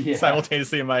wrong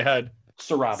simultaneously in my head.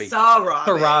 Sarabi.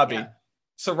 Yeah.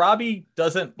 Sarabi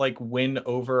doesn't like win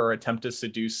over or attempt to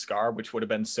seduce Scar, which would have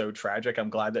been so tragic. I'm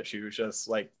glad that she was just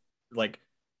like,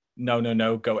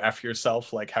 no, go F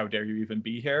yourself. Like, how dare you even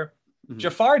be here? Mm-hmm.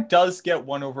 Jafar does get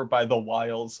won over by the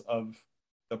wiles of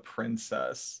the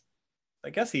princess.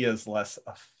 I guess he is less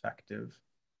effective.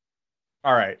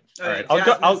 All right.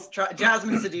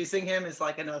 Jasmine seducing him is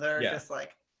like another, just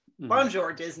like,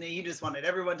 bonjour, Disney. You just wanted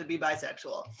everyone to be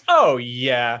bisexual. Oh,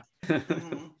 yeah.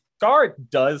 Scar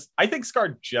does. I think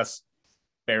Scar just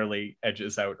barely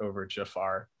edges out over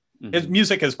Jafar. Mm-hmm. His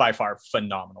music is by far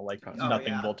phenomenal. Like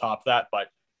nothing will top that. But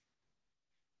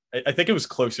I think it was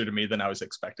closer to me than I was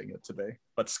expecting it to be.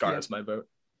 But Scar is my vote.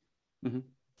 Mm-hmm.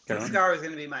 Scar was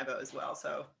going to be my vote as well.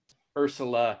 So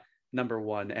Ursula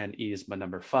 #1 and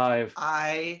Yzma #5.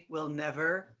 I will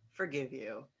never forgive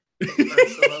you if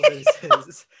Ursula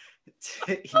loses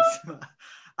to Yzma.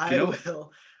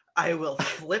 I will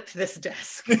flip this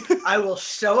desk. I will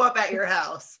show up at your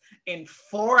house in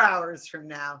 4 hours from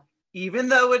now, even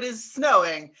though it is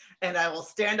snowing, and I will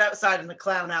stand outside in a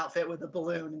clown outfit with a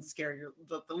balloon and scare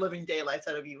the living daylights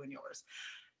out of you and yours.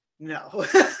 No.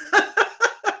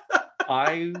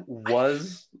 I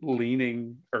was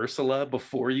leaning Ursula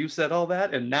before you said all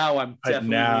that, and now I'm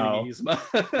definitely leaning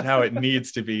Yzma. Now it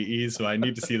needs to be Yzma. I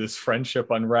need to see this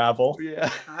friendship unravel. Yeah.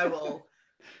 I will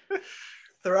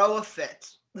throw a fit.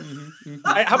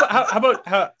 How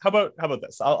about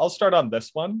this? I'll start on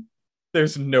this one.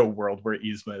 There's no world where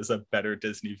Yzma is a better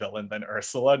Disney villain than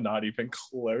Ursula, not even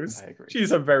close. I agree.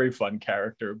 She's a very fun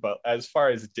character, but as far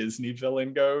as Disney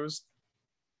villain goes,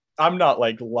 I'm not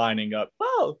like lining up.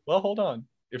 Well, hold on.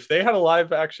 If they had a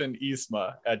live action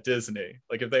Yzma at Disney,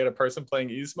 like if they had a person playing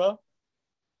Yzma,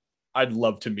 I'd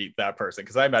love to meet that person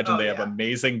because I imagine they have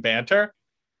amazing banter,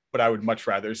 but I would much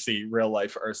rather see real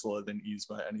life Ursula than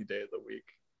Yzma any day of the week.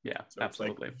 Yeah, so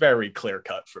absolutely. It's like very clear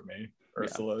cut for me.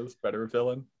 Ursula is better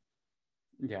villain.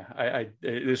 Yeah,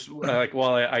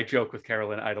 while I joke with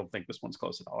Carolyn, I don't think this one's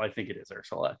close at all. I think it is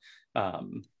Ursula,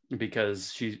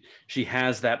 because she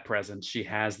has that presence, she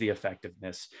has the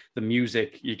effectiveness, the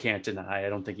music you can't deny. I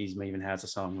don't think Yzma even has a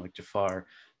song like Jafar.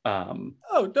 Oh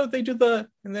no, they do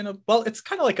and then well, it's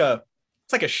kind of like a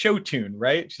show tune,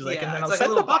 right? She's like, and then I'll like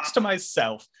send the box to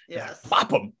myself. Yes. Bop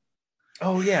them.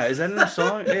 Oh yeah, is that in a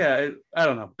song? Yeah, I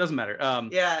don't know. Doesn't matter.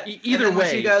 Yeah. Either way,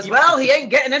 she goes, "Well, he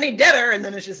ain't getting any dinner," and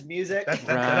then it's just music.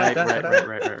 Right.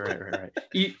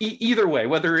 Either way,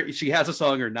 whether she has a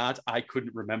song or not, I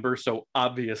couldn't remember. So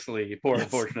obviously, Poor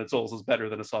Unfortunate Souls is better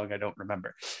than a song I don't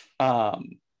remember.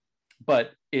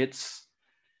 But it's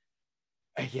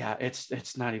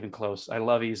not even close. I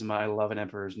love Yzma. I love The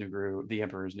Emperor's New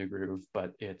Groove,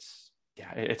 but it's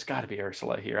got to be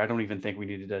Ursula here. I don't even think we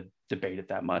needed to debate it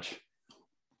that much.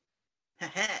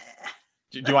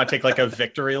 Do you want to take like a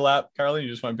victory lap, Carolyn? You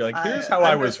just want to be like, here's how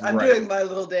I was I'm right. doing my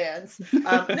little dance. No,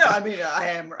 I mean, I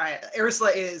am right. Ursula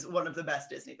is one of the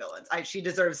best Disney villains. She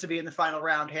deserves to be in the final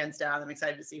round, hands down. I'm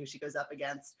excited to see who she goes up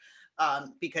against,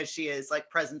 because she is like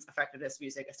presence, effectiveness,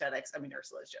 music, aesthetics. I mean,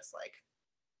 Ursula is just like,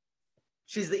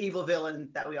 she's the evil villain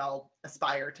that we all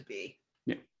aspire to be.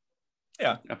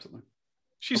 Yeah, absolutely.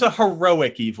 She's a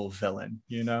heroic evil villain,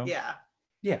 you know? Yeah.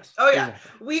 Yes. Oh yeah,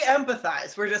 exactly. We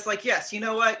empathize. We're just like, yes, you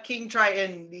know what, King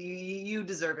Triton, you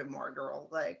deserve it more, girl.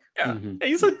 Like, yeah,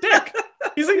 he's a dick.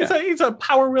 He's a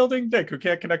power wielding dick who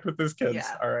can't connect with his kids.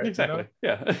 Yeah. All right, exactly. You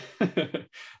know?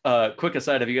 Yeah. Quick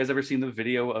aside: have you guys ever seen the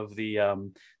video of the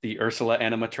Ursula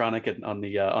animatronic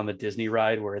on the Disney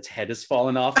ride where its head has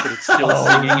fallen off, but it's still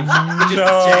singing, it's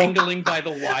just dangling by the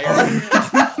wire?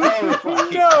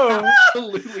 Horrifying. No,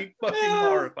 absolutely fucking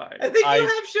horrifying. I think you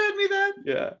have showed me that.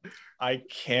 Yeah, I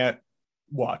can't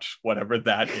watch whatever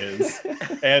that is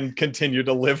and continue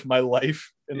to live my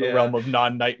life in the realm of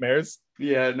non-nightmares.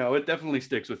 Yeah, no, it definitely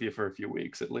sticks with you for a few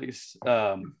weeks at least.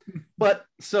 But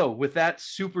so with that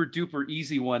super duper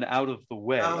easy one out of the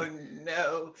way, oh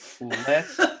no,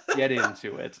 let's get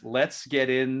into it. Let's get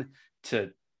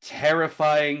into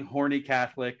terrifying horny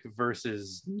Catholic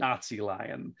versus Nazi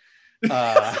lion. You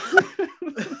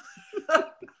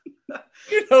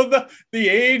know, the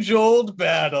age-old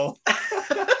battle.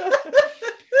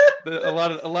 A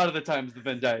lot of the times the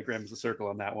Venn diagram is a circle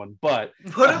on that one, but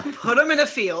put them in a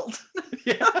field.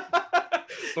 Yeah,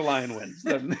 the lion wins.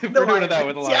 We're doing it that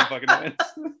way. The lion fucking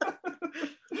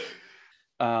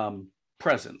wins.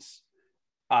 Presence.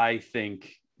 I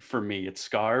think for me it's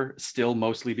Scar, still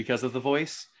mostly because of the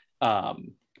voice.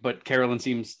 But Carolyn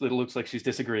it looks like she's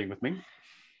disagreeing with me.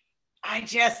 I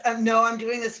just I'm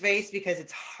doing this face because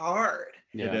it's hard.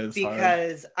 Yeah, it is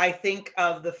because hard. I think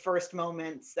of the first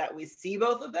moments that we see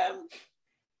both of them,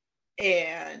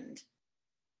 and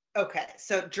okay,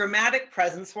 so dramatic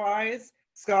presence wise,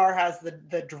 Scar has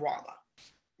the drama,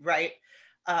 right?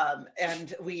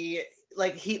 And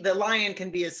the lion can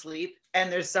be asleep,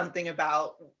 and there's something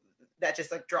about that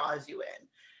just like draws you in.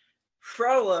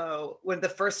 Frollo, when the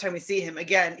first time we see him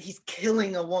again, he's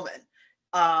killing a woman.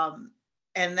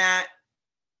 And that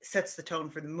sets the tone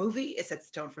for the movie. It sets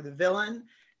the tone for the villain,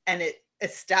 and it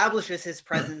establishes his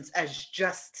presence as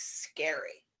just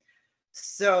scary.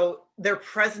 So their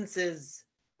presences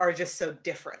are just so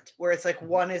different, where it's like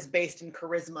one is based in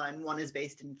charisma and one is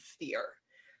based in fear.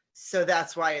 So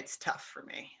that's why it's tough for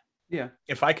me. Yeah.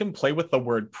 If I can play with the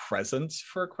word presence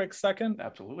for a quick second.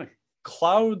 Absolutely.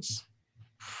 Claud's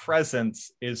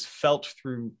presence is felt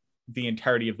through the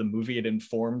entirety of the movie. It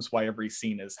informs why every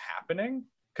scene is happening,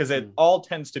 because it all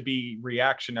tends to be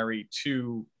reactionary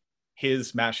to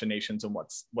his machinations and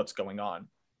what's going on.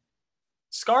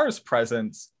 Scar's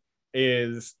presence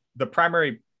is the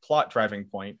primary plot driving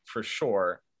point for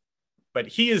sure, but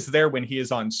he is there when he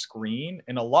is on screen,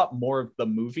 and a lot more of the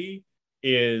movie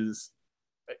is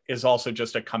also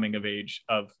just a coming of age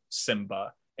of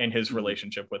Simba and his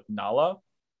relationship with Nala.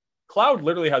 Claud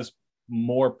literally has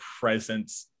more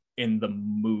presence in the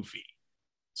movie.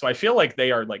 So I feel like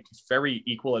they are like very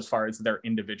equal as far as their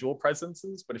individual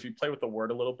presences, but if you play with the word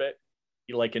a little bit,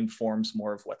 he like informs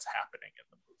more of what's happening in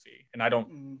the movie. And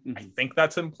I think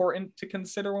that's important to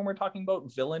consider when we're talking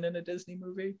about villain in a Disney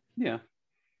movie. Yeah.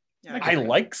 I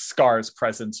like Scar's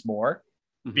presence more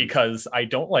because I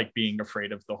don't like being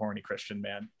afraid of the horny Christian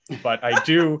man, but I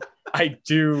do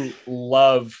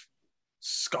love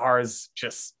Scar's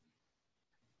just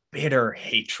bitter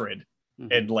hatred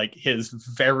and like his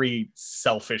very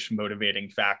selfish motivating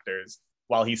factors,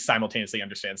 while he simultaneously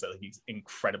understands that he's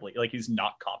incredibly, like, he's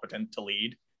not competent to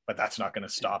lead, but that's not going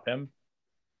to stop him.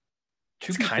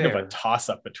 It's kind of a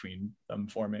toss-up between them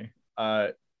for me.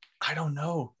 I don't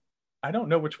know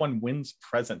which one wins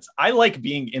presence. I like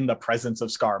being in the presence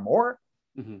of Scar more,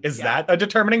 Is that a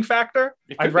determining factor?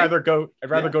 I'd rather go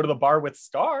to the bar with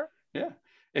Scar. Yeah.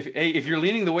 If you're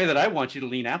leaning the way that I want you to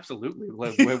lean, absolutely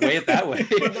weigh it that way.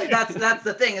 that's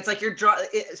the thing. It's like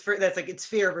it's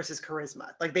fear versus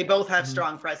charisma. Like they both have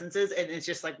strong presences, and it's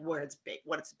just like what it's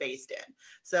based in.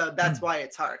 So that's why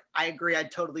it's hard. I agree. I'd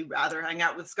totally rather hang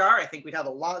out with Scar. I think we'd have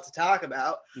a lot to talk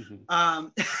about.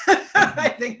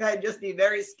 I think I'd just be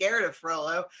very scared of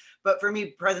Frollo. But for me,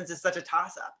 presence is such a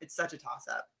toss-up. It's such a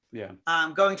toss-up. Yeah.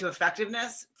 Going to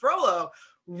effectiveness, Frollo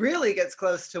really gets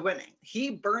close to winning.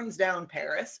 He burns down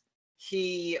Paris.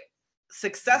 He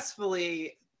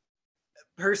successfully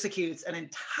persecutes an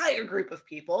entire group of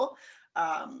people,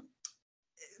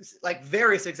 like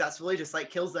very successfully, just like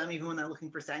kills them even when they're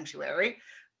looking for sanctuary.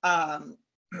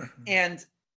 And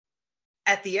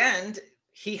at the end,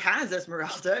 he has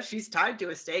Esmeralda. She's tied to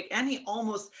a stake, and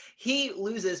he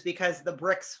loses because the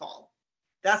bricks fall.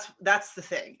 That's the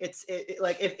thing. It's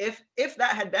like if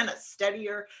that had been a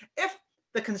steadier, if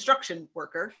the construction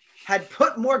worker had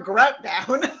put more grout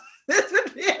down, this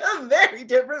would be a very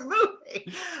different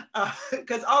movie.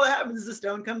 Because all that happens is the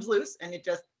stone comes loose and it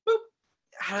just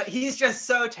boop. He's just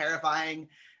so terrifying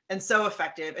and so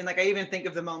effective. And like I even think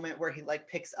of the moment where he like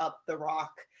picks up the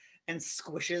rock and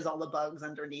squishes all the bugs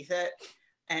underneath it.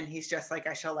 And he's just like,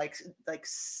 I shall like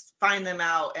find them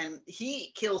out. And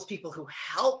he kills people who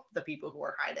help the people who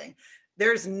are hiding.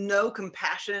 There's no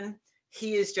compassion.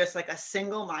 He is just like a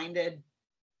single-minded,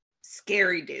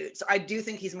 scary dude. So I do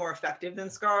think he's more effective than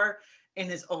Scar in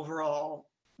his overall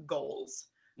goals.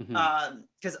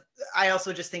 Because I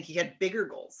also just think he had bigger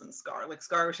goals than Scar. Like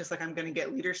Scar was just like, I'm going to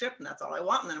get leadership and that's all I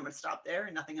want. And then I'm going to stop there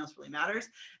and nothing else really matters.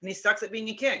 And he sucks at being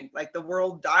a king. Like the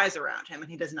world dies around him and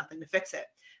he does nothing to fix it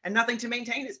and nothing to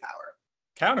maintain his power.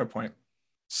 Counterpoint.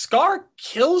 Scar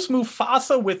kills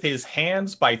Mufasa with his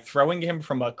hands by throwing him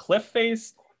from a cliff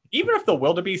face. Even if the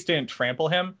wildebeest didn't trample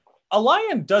him, a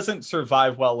lion doesn't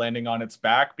survive while landing on its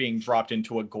back being dropped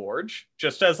into a gorge,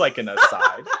 just as like an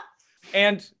aside.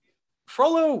 And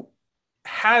Frollo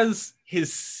has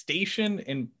his station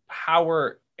in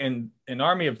power in an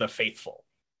army of the faithful.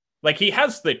 Like he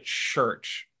has the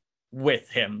church with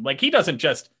him. Like he doesn't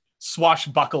just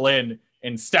swashbuckle in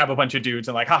and stab a bunch of dudes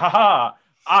and like, ha ha ha,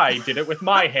 I did it with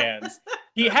my hands.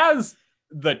 He has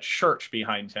the church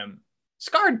behind him.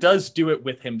 Scar does do it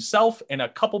with himself and a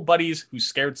couple buddies who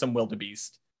scared some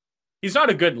wildebeest. He's not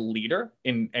a good leader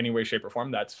in any way, shape, or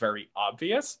form. That's very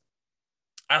obvious.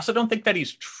 I also don't think that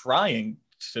he's trying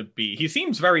to be. He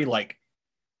seems very like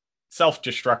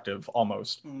self-destructive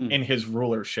almost in his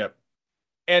rulership.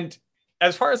 And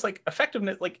as far as like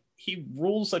effectiveness, like he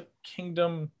rules a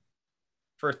kingdom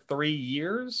for 3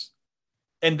 years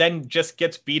and then just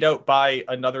gets beat out by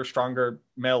another stronger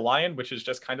male lion, which is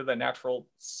just kind of the natural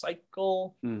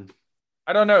cycle.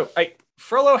 I don't know.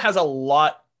 Frollo has a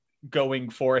lot going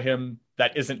for him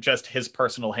that isn't just his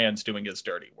personal hands doing his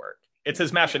dirty work. It's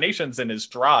his machinations and his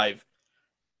drive.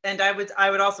 And I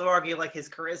would also argue like his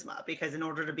charisma, because in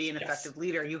order to be an effective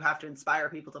leader, you have to inspire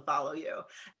people to follow you.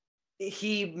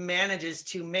 He manages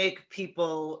to make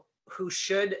people who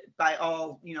should, by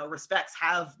all respects,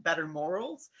 have better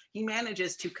morals. He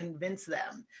manages to convince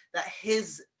them that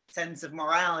his sense of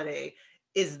morality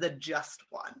is the just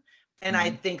one. And I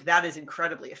think that is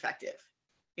incredibly effective.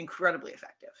 Incredibly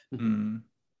effective.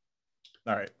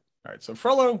 All right. So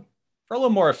Frollo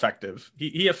more effective.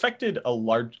 He affected a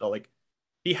large,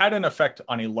 he had an effect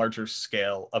on a larger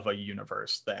scale of a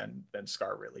universe than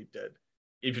Scar really did.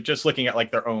 If you're just looking at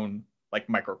like their own like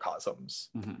microcosms,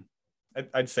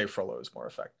 I'd say Frollo is more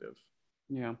effective.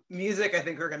 Yeah. Music, I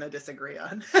think we're going to disagree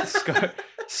on.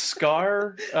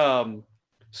 Scar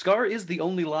is the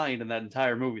only lion in that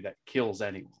entire movie that kills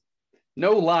anyone.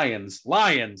 No lions,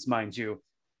 mind you,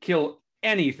 kill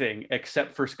anything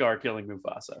except for Scar killing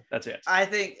Mufasa. That's it. I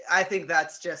think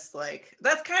that's just like,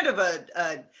 that's kind of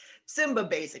a Simba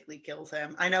basically kills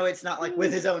him. I know it's not like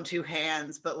with his own two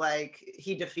hands, but like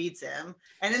he defeats him.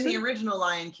 And in the original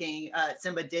Lion King,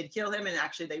 Simba did kill him, and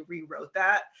actually they rewrote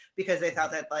that because they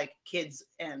thought that like kids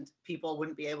and people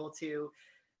wouldn't be able to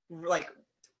like,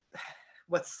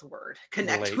 what's the word?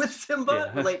 Connect with Simba,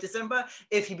 relate to Simba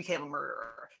if he became a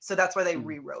murderer. So that's why they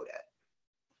rewrote it.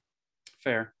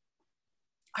 Fair.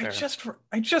 I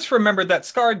just remembered that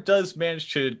Scar does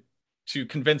manage to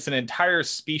convince an entire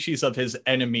species of his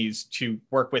enemies to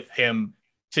work with him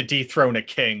to dethrone a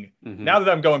king. Now that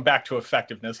I'm going back to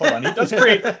effectiveness, hold on. He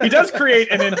does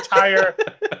create an entire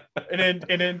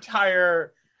an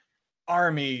entire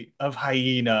army of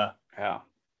hyena. Yeah.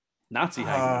 Nazi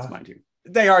hyenas, mind you.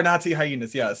 They are Nazi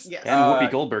hyenas, yes. Yeah. And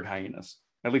Whoopi Goldberg hyenas.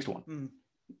 At least one.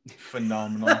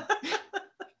 Phenomenal.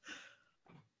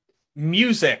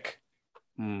 Music.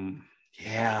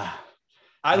 Yeah.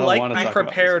 I don't like wanna Be talk about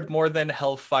this Prepared one. more than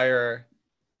Hellfire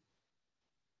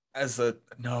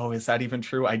no, is that even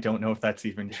true? I don't know if that's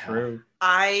even true.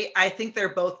 I think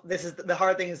they're both, this is the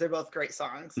hard thing, is they're both great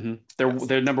songs.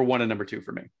 They're number 1 and number 2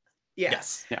 for me.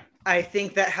 Yes. Yeah. I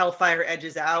think that Hellfire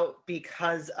edges out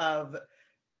because of,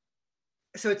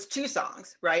 so it's 2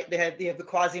 songs, right? You have the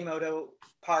Quasimodo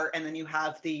part, and then you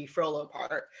have the Frollo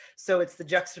part. So it's the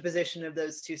juxtaposition of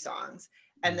those 2 songs.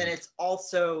 And then it's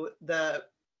also the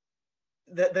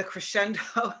crescendo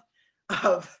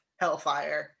of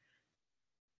Hellfire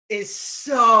is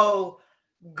so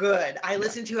good. I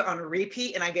listen to it on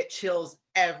repeat and I get chills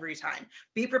every time.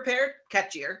 Be Prepared,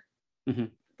 catchier.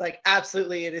 Like,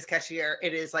 absolutely, it is catchier.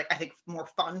 It is, like, I think, more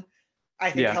fun.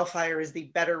 I think Hellfire is the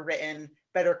better written,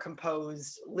 better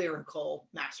composed, lyrical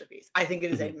masterpiece. I think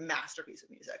it is a masterpiece of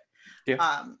music.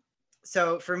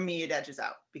 So for me, it edges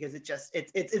out because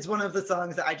it's one of the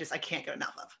songs that I can't get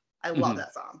enough of. I love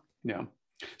that song. Yeah.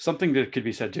 Something that could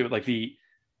be said too, like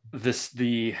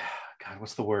God,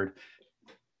 what's the word?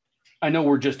 I know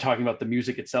we're just talking about the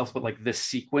music itself, but like the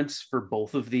sequence for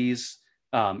both of these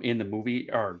in the movie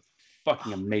are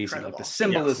fucking amazing. Incredible. Like the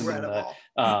symbolism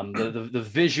and the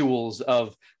visuals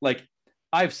of, like,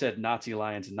 I've said Nazi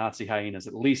lions and Nazi hyenas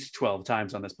at least 12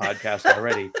 times on this podcast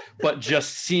already, but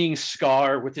just seeing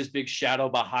Scar with his big shadow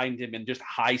behind him and just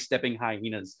high stepping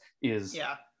hyenas is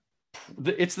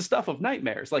it's the stuff of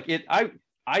nightmares. Like,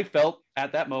 I felt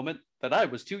at that moment that I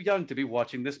was too young to be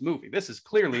watching this movie. This is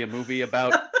clearly a movie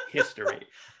about history.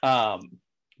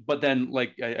 But then,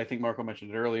 like, I think Marco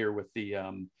mentioned it earlier with the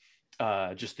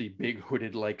just the big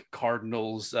hooded, like,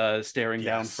 cardinals staring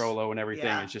down Frollo and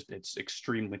everything. It's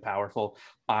extremely powerful.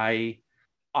 I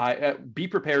Be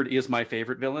Prepared is my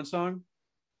favorite villain song,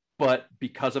 but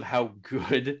because of how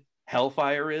good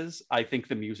Hellfire is, I think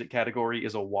the music category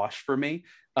is a wash for me.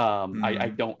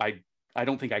 I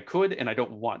don't think I could, and I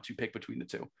don't want to pick between the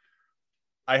 2.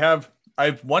 I have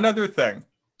one other thing.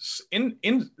 In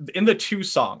the 2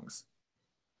 songs,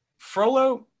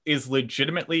 Frollo is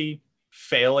legitimately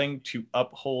failing to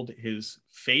uphold his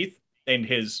faith and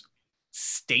his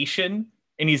station,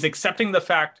 and he's accepting the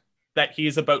fact that he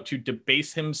is about to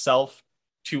debase himself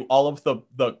to all of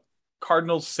the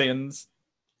cardinal sins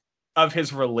of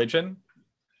his religion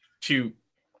to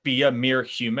be a mere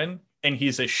human, and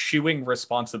he's eschewing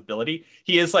responsibility.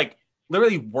 He is, like,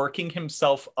 literally working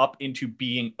himself up into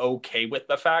being okay with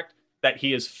the fact that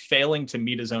he is failing to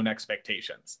meet his own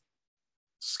expectations.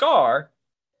 Scar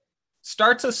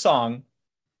starts a song,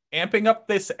 amping up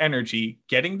this energy,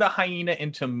 getting the hyena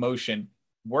into motion,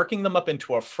 working them up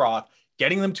into a froth,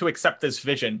 getting them to accept this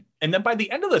vision. And then by the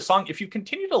end of the song, if you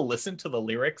continue to listen to the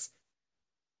lyrics,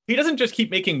 he doesn't just keep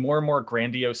making more and more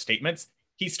grandiose statements.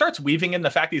 He starts weaving in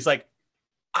the fact he's like,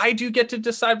 I do get to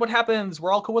decide what happens.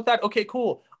 We're all cool with that. Okay,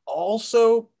 cool.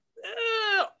 Also,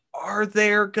 are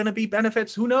there going to be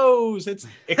benefits? Who knows? It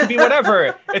could be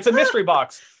whatever. It's a mystery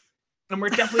box. And we're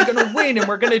definitely going to win, and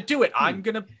we're going to do it. I'm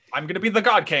going to be the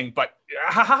God King, but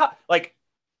like,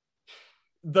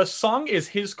 the song is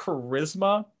his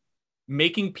charisma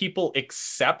making people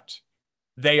accept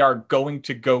they are going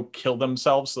to go kill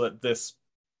themselves so that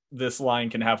this lion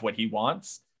can have what he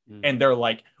wants. And they're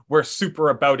like, we're super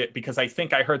about it because I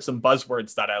think I heard some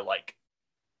buzzwords that I like.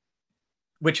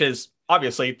 Which is,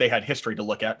 obviously, they had history to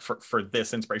look at for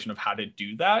this inspiration of how to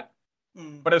do that.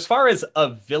 But as far as a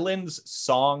villain's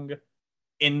song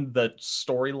in the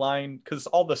storyline, because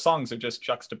all the songs are just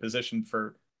juxtaposition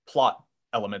for plot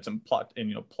elements and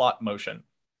plot motion.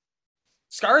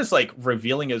 Scar is, like,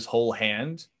 revealing his whole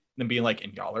hand and being like,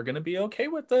 and y'all are going to be okay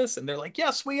with this? And they're like,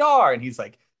 yes, we are. And he's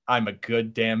like, I'm a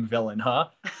good damn villain, huh?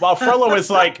 While Frollo is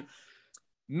like,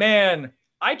 man,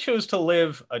 I chose to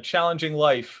live a challenging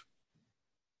life.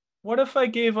 What if I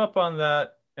gave up on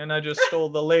that and I just stole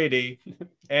the lady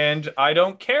and I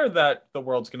don't care that the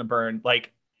world's going to burn?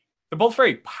 Like, they're both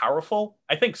very powerful.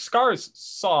 I think Scar's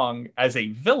song as a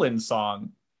villain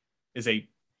song is a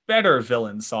better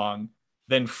villain song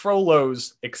than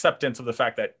Frollo's acceptance of the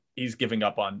fact that he's giving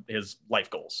up on his life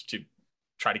goals to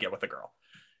try to get with a girl.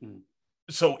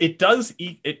 So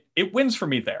it wins for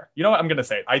me there. You know what I'm going to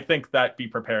say? I think that Be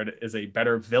Prepared is a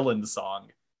better villain song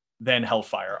than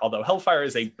Hellfire. Although Hellfire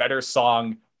is a better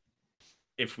song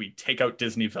if we take out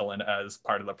Disney villain as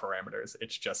part of the parameters.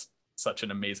 It's just such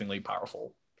an amazingly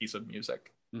powerful piece of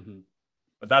music.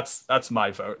 But that's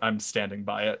my vote. I'm standing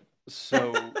by it.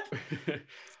 So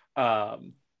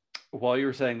while you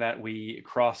were saying that, we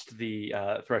crossed the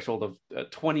threshold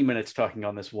of 20 minutes talking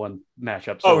on this one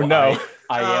matchup. So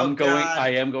I am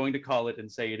going to call it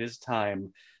and say it is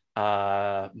time.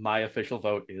 My official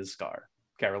vote is Scar.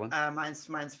 Carolyn?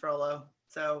 Mine's Frollo.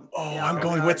 So I'm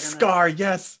going with Scar.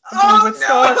 Yes. I'm going with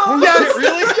Scar. Yes.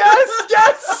 Really? Yes.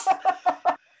 Yes.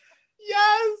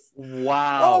 Yes.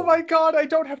 Wow. Oh my God. I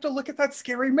don't have to look at that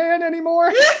scary man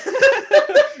anymore.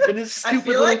 And his stupid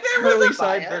little curly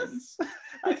sideburns.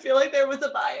 I feel like there was a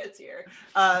bias here.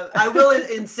 I will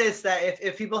insist that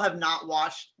if people have not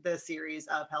watched the series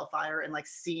of Hellfire and like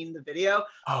seen the video,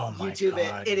 YouTube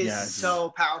God, it is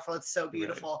so powerful. It's so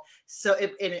beautiful. Right. So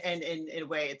in a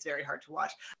way, it's very hard to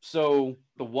watch. So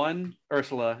the one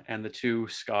Ursula and the two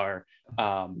Scar,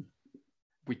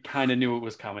 we kind of knew it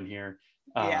was coming here.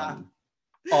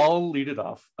 I'll lead it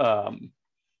off.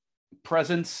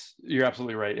 Presence, you're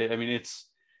absolutely right. I mean, it's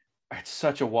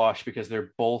such a wash because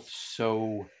they're both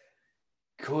so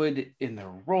good in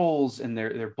their roles, and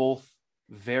they're both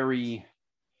very,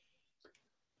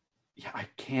 I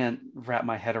can't wrap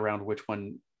my head around which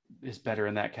one is better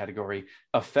in that category.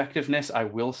 Effectiveness, I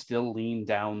will still lean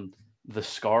down the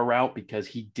Scar route because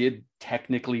he did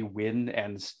technically win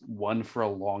and won for a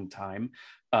long time.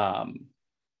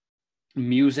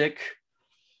 Music,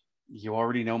 you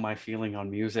already know my feeling on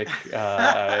music.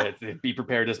 Be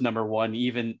Prepared is number one.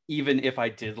 Even if I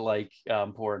did like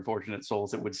Poor Unfortunate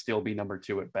Souls, it would still be number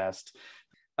two at best.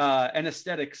 And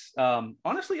aesthetics,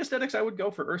 honestly, aesthetics, I would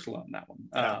go for Ursula on that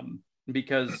one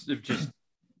because of just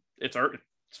it's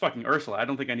fucking Ursula. I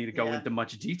don't think I need to go into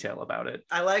much detail about it.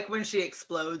 I like when she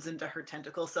explodes into her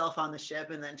tentacle self on the ship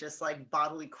and then just like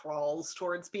bodily crawls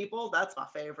towards people. That's my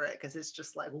favorite because it's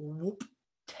just like whoop.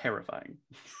 Terrifying.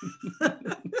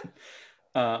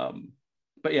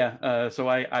 But yeah, so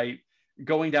I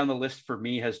going down the list for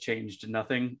me has changed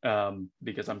nothing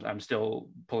because I'm still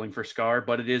pulling for Scar,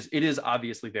 but it is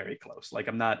obviously very close. Like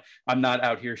I'm not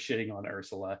out here shitting on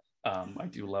Ursula. I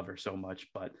do love her so much,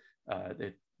 but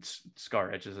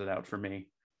Scar edges it out for me.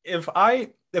 If I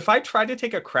try to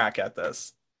take a crack at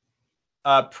this,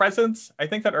 presence, I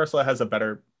think that Ursula has a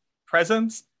better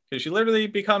presence because she literally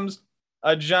becomes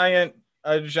a giant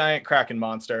Kraken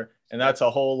monster, and that's a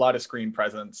whole lot of screen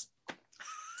presence.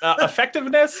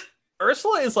 Effectiveness,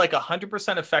 Ursula is like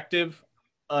 100% effective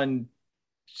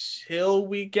until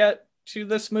we get to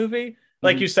this movie.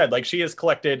 Like you said, like she has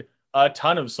collected a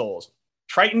ton of souls.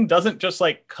 Triton doesn't just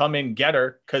like come and get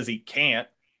her because he can't.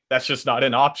 That's just not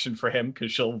an option for him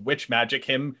because she'll witch magic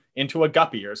him into a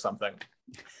guppy or something.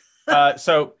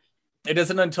 So it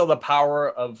isn't until the power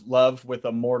of love with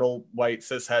a mortal white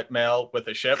cishet male with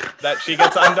a ship that she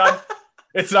gets undone.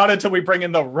 It's not until we bring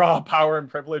in the raw power and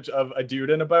privilege of a dude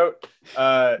in a boat.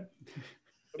 But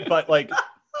like,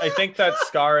 I think that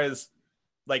Scar is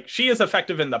like, she is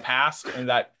effective in the past and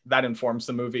that informs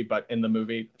the movie, but in the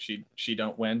movie, she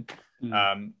don't win.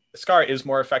 Scar is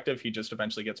more effective. He just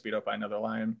eventually gets beat up by another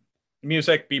lion.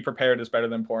 Music, Be Prepared is better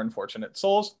than Poor Unfortunate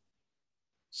Souls.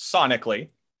 Sonically,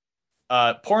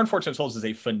 Poor Unfortunate Souls is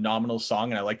a phenomenal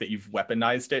song, and I like that you've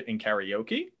weaponized it in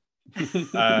karaoke.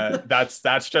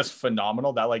 That's just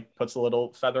phenomenal. That like puts a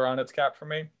little feather on its cap for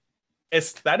me.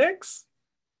 Aesthetics,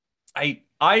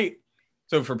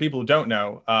 so for people who don't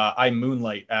know, I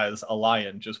moonlight as a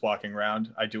lion just walking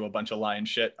around. I do a bunch of lion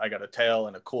shit. I got a tail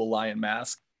and a cool lion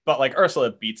mask. But like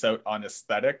Ursula beats out on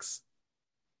aesthetics.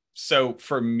 So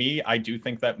for me, I do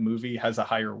think that movie has a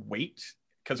higher weight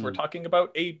because we're talking about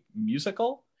a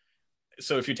musical.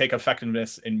 So if you take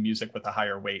effectiveness in music with a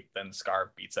higher weight, then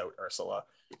Scar beats out Ursula.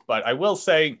 But I will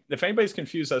say, if anybody's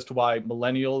confused as to why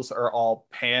millennials are all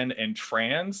pan and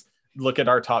trans, look at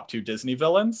our top two Disney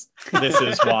villains. This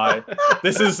is why.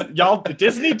 This is, y'all,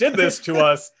 Disney did this to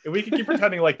us. We can keep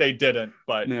pretending like they didn't,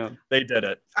 but they did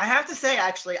it. I have to say,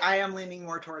 actually, I am leaning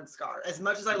more towards Scar. As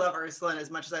much as I love Ursula and as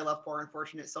much as I love Poor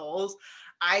Unfortunate Souls,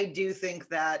 I do think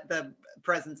that the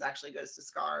presence actually goes to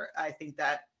Scar. I think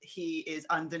that he is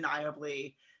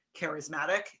undeniably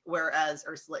charismatic, whereas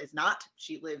Ursula is not.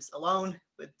 She lives alone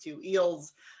with two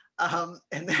eels.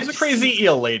 And she's a crazy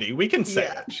eel lady. We can say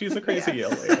it. She's a crazy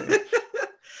eel lady.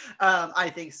 I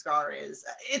think Scar is.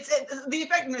 The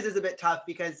effectiveness is a bit tough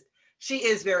because she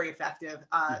is very effective,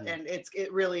 and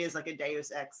it really is like a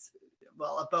Deus Ex,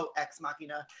 a boat ex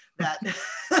machina that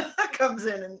comes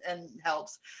in and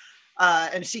helps.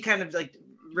 And she kind of like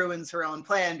ruins her own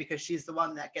plan because she's the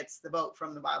one that gets the boat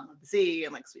from the bottom of the sea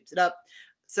and like sweeps it up.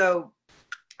 So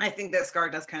I think that Scar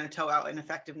does kind of toe out in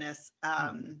effectiveness.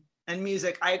 And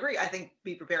music, I agree. I think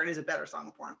Be Prepared is a better song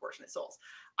than Poor Unfortunate Souls.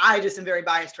 I just am very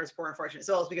biased towards Poor Unfortunate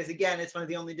Souls because, again, it's one of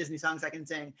the only Disney songs I can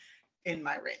sing in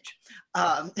my range.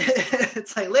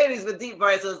 It's like, ladies with deep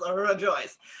voices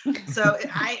rejoice. So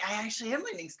I actually am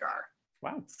leaning Scar.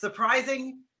 Wow.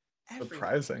 Surprising.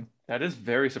 Surprising. That is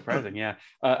very surprising. Yeah.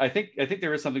 I think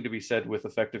there is something to be said with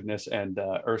effectiveness and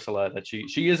Ursula, that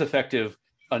she is effective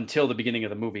until the beginning of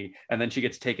the movie, and then she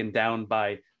gets taken down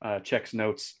by Check's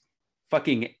notes,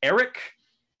 fucking Eric,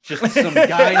 just some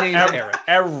guy named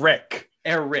Eric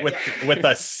with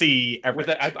a C.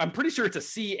 I'm pretty sure it's a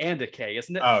C and a K,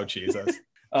 isn't it? Oh Jesus.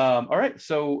 All right,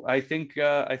 so I think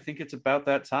it's about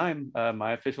that time.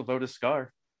 My official vote is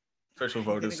Scar. Official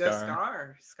vote is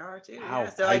Scar. Scar too. Wow. Yeah.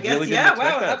 So I guess really an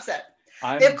that. upset.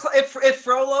 If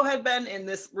Frollo had been in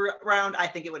this round, I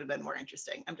think it would have been more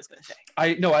interesting. I'm just going to say.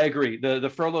 I agree. The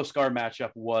Frollo Scar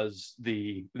matchup was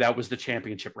the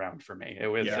championship round for me. It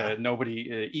was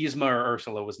nobody. Yzma or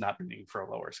Ursula was not beating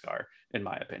Frollo or Scar, in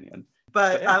my opinion.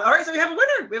 But all right, so we have a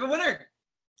winner.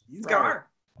 Scar.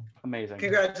 Amazing.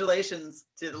 Congratulations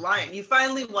to the Lion. You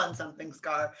finally won something,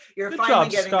 Scar. You're finally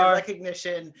getting the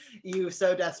recognition you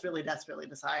so desperately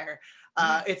desire.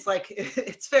 It's like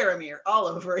it's Faramir all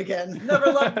over again.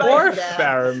 Never loved by or Dad.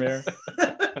 Faramir.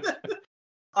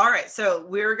 All right, so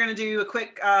we're gonna do a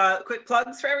quick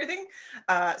plugs for everything.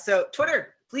 So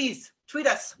Twitter, please tweet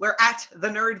us. We're at the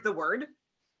Nerd the Word.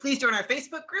 Please join our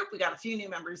Facebook group. We got a few new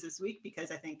members this week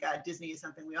because I think Disney is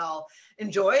something we all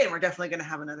enjoy, and we're definitely going to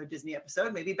have another Disney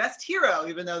episode. Maybe Best Hero,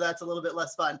 even though that's a little bit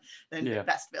less fun than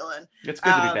Best Villain. It's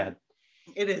good to be bad.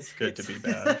 It is good to be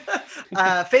bad.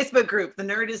 Facebook group, The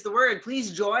Nerd is the Word. Please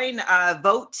join,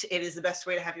 vote. It is the best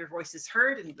way to have your voices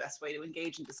heard and the best way to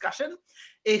engage in discussion.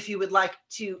 If you would like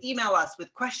to email us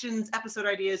with questions, episode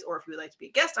ideas, or if you would like to be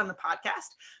a guest on the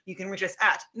podcast, you can reach us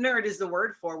at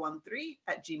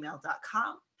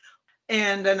nerdistheword413@gmail.com.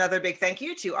 And another big thank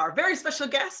you to our very special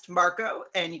guest, Marco.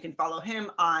 And you can follow him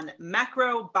on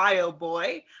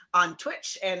Macrobioboi on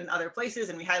Twitch and in other places.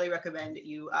 And we highly recommend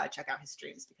you check out his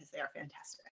streams because they are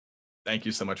fantastic. Thank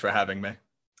you so much for having me.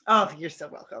 Oh, you're so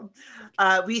welcome.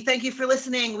 We thank you for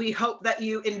listening. We hope that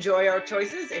you enjoy our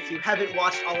choices. If you haven't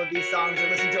watched all of these songs or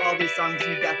listened to all these songs,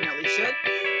 you definitely should.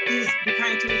 Please be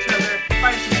kind to each other.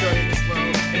 Find some joy in this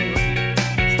world. And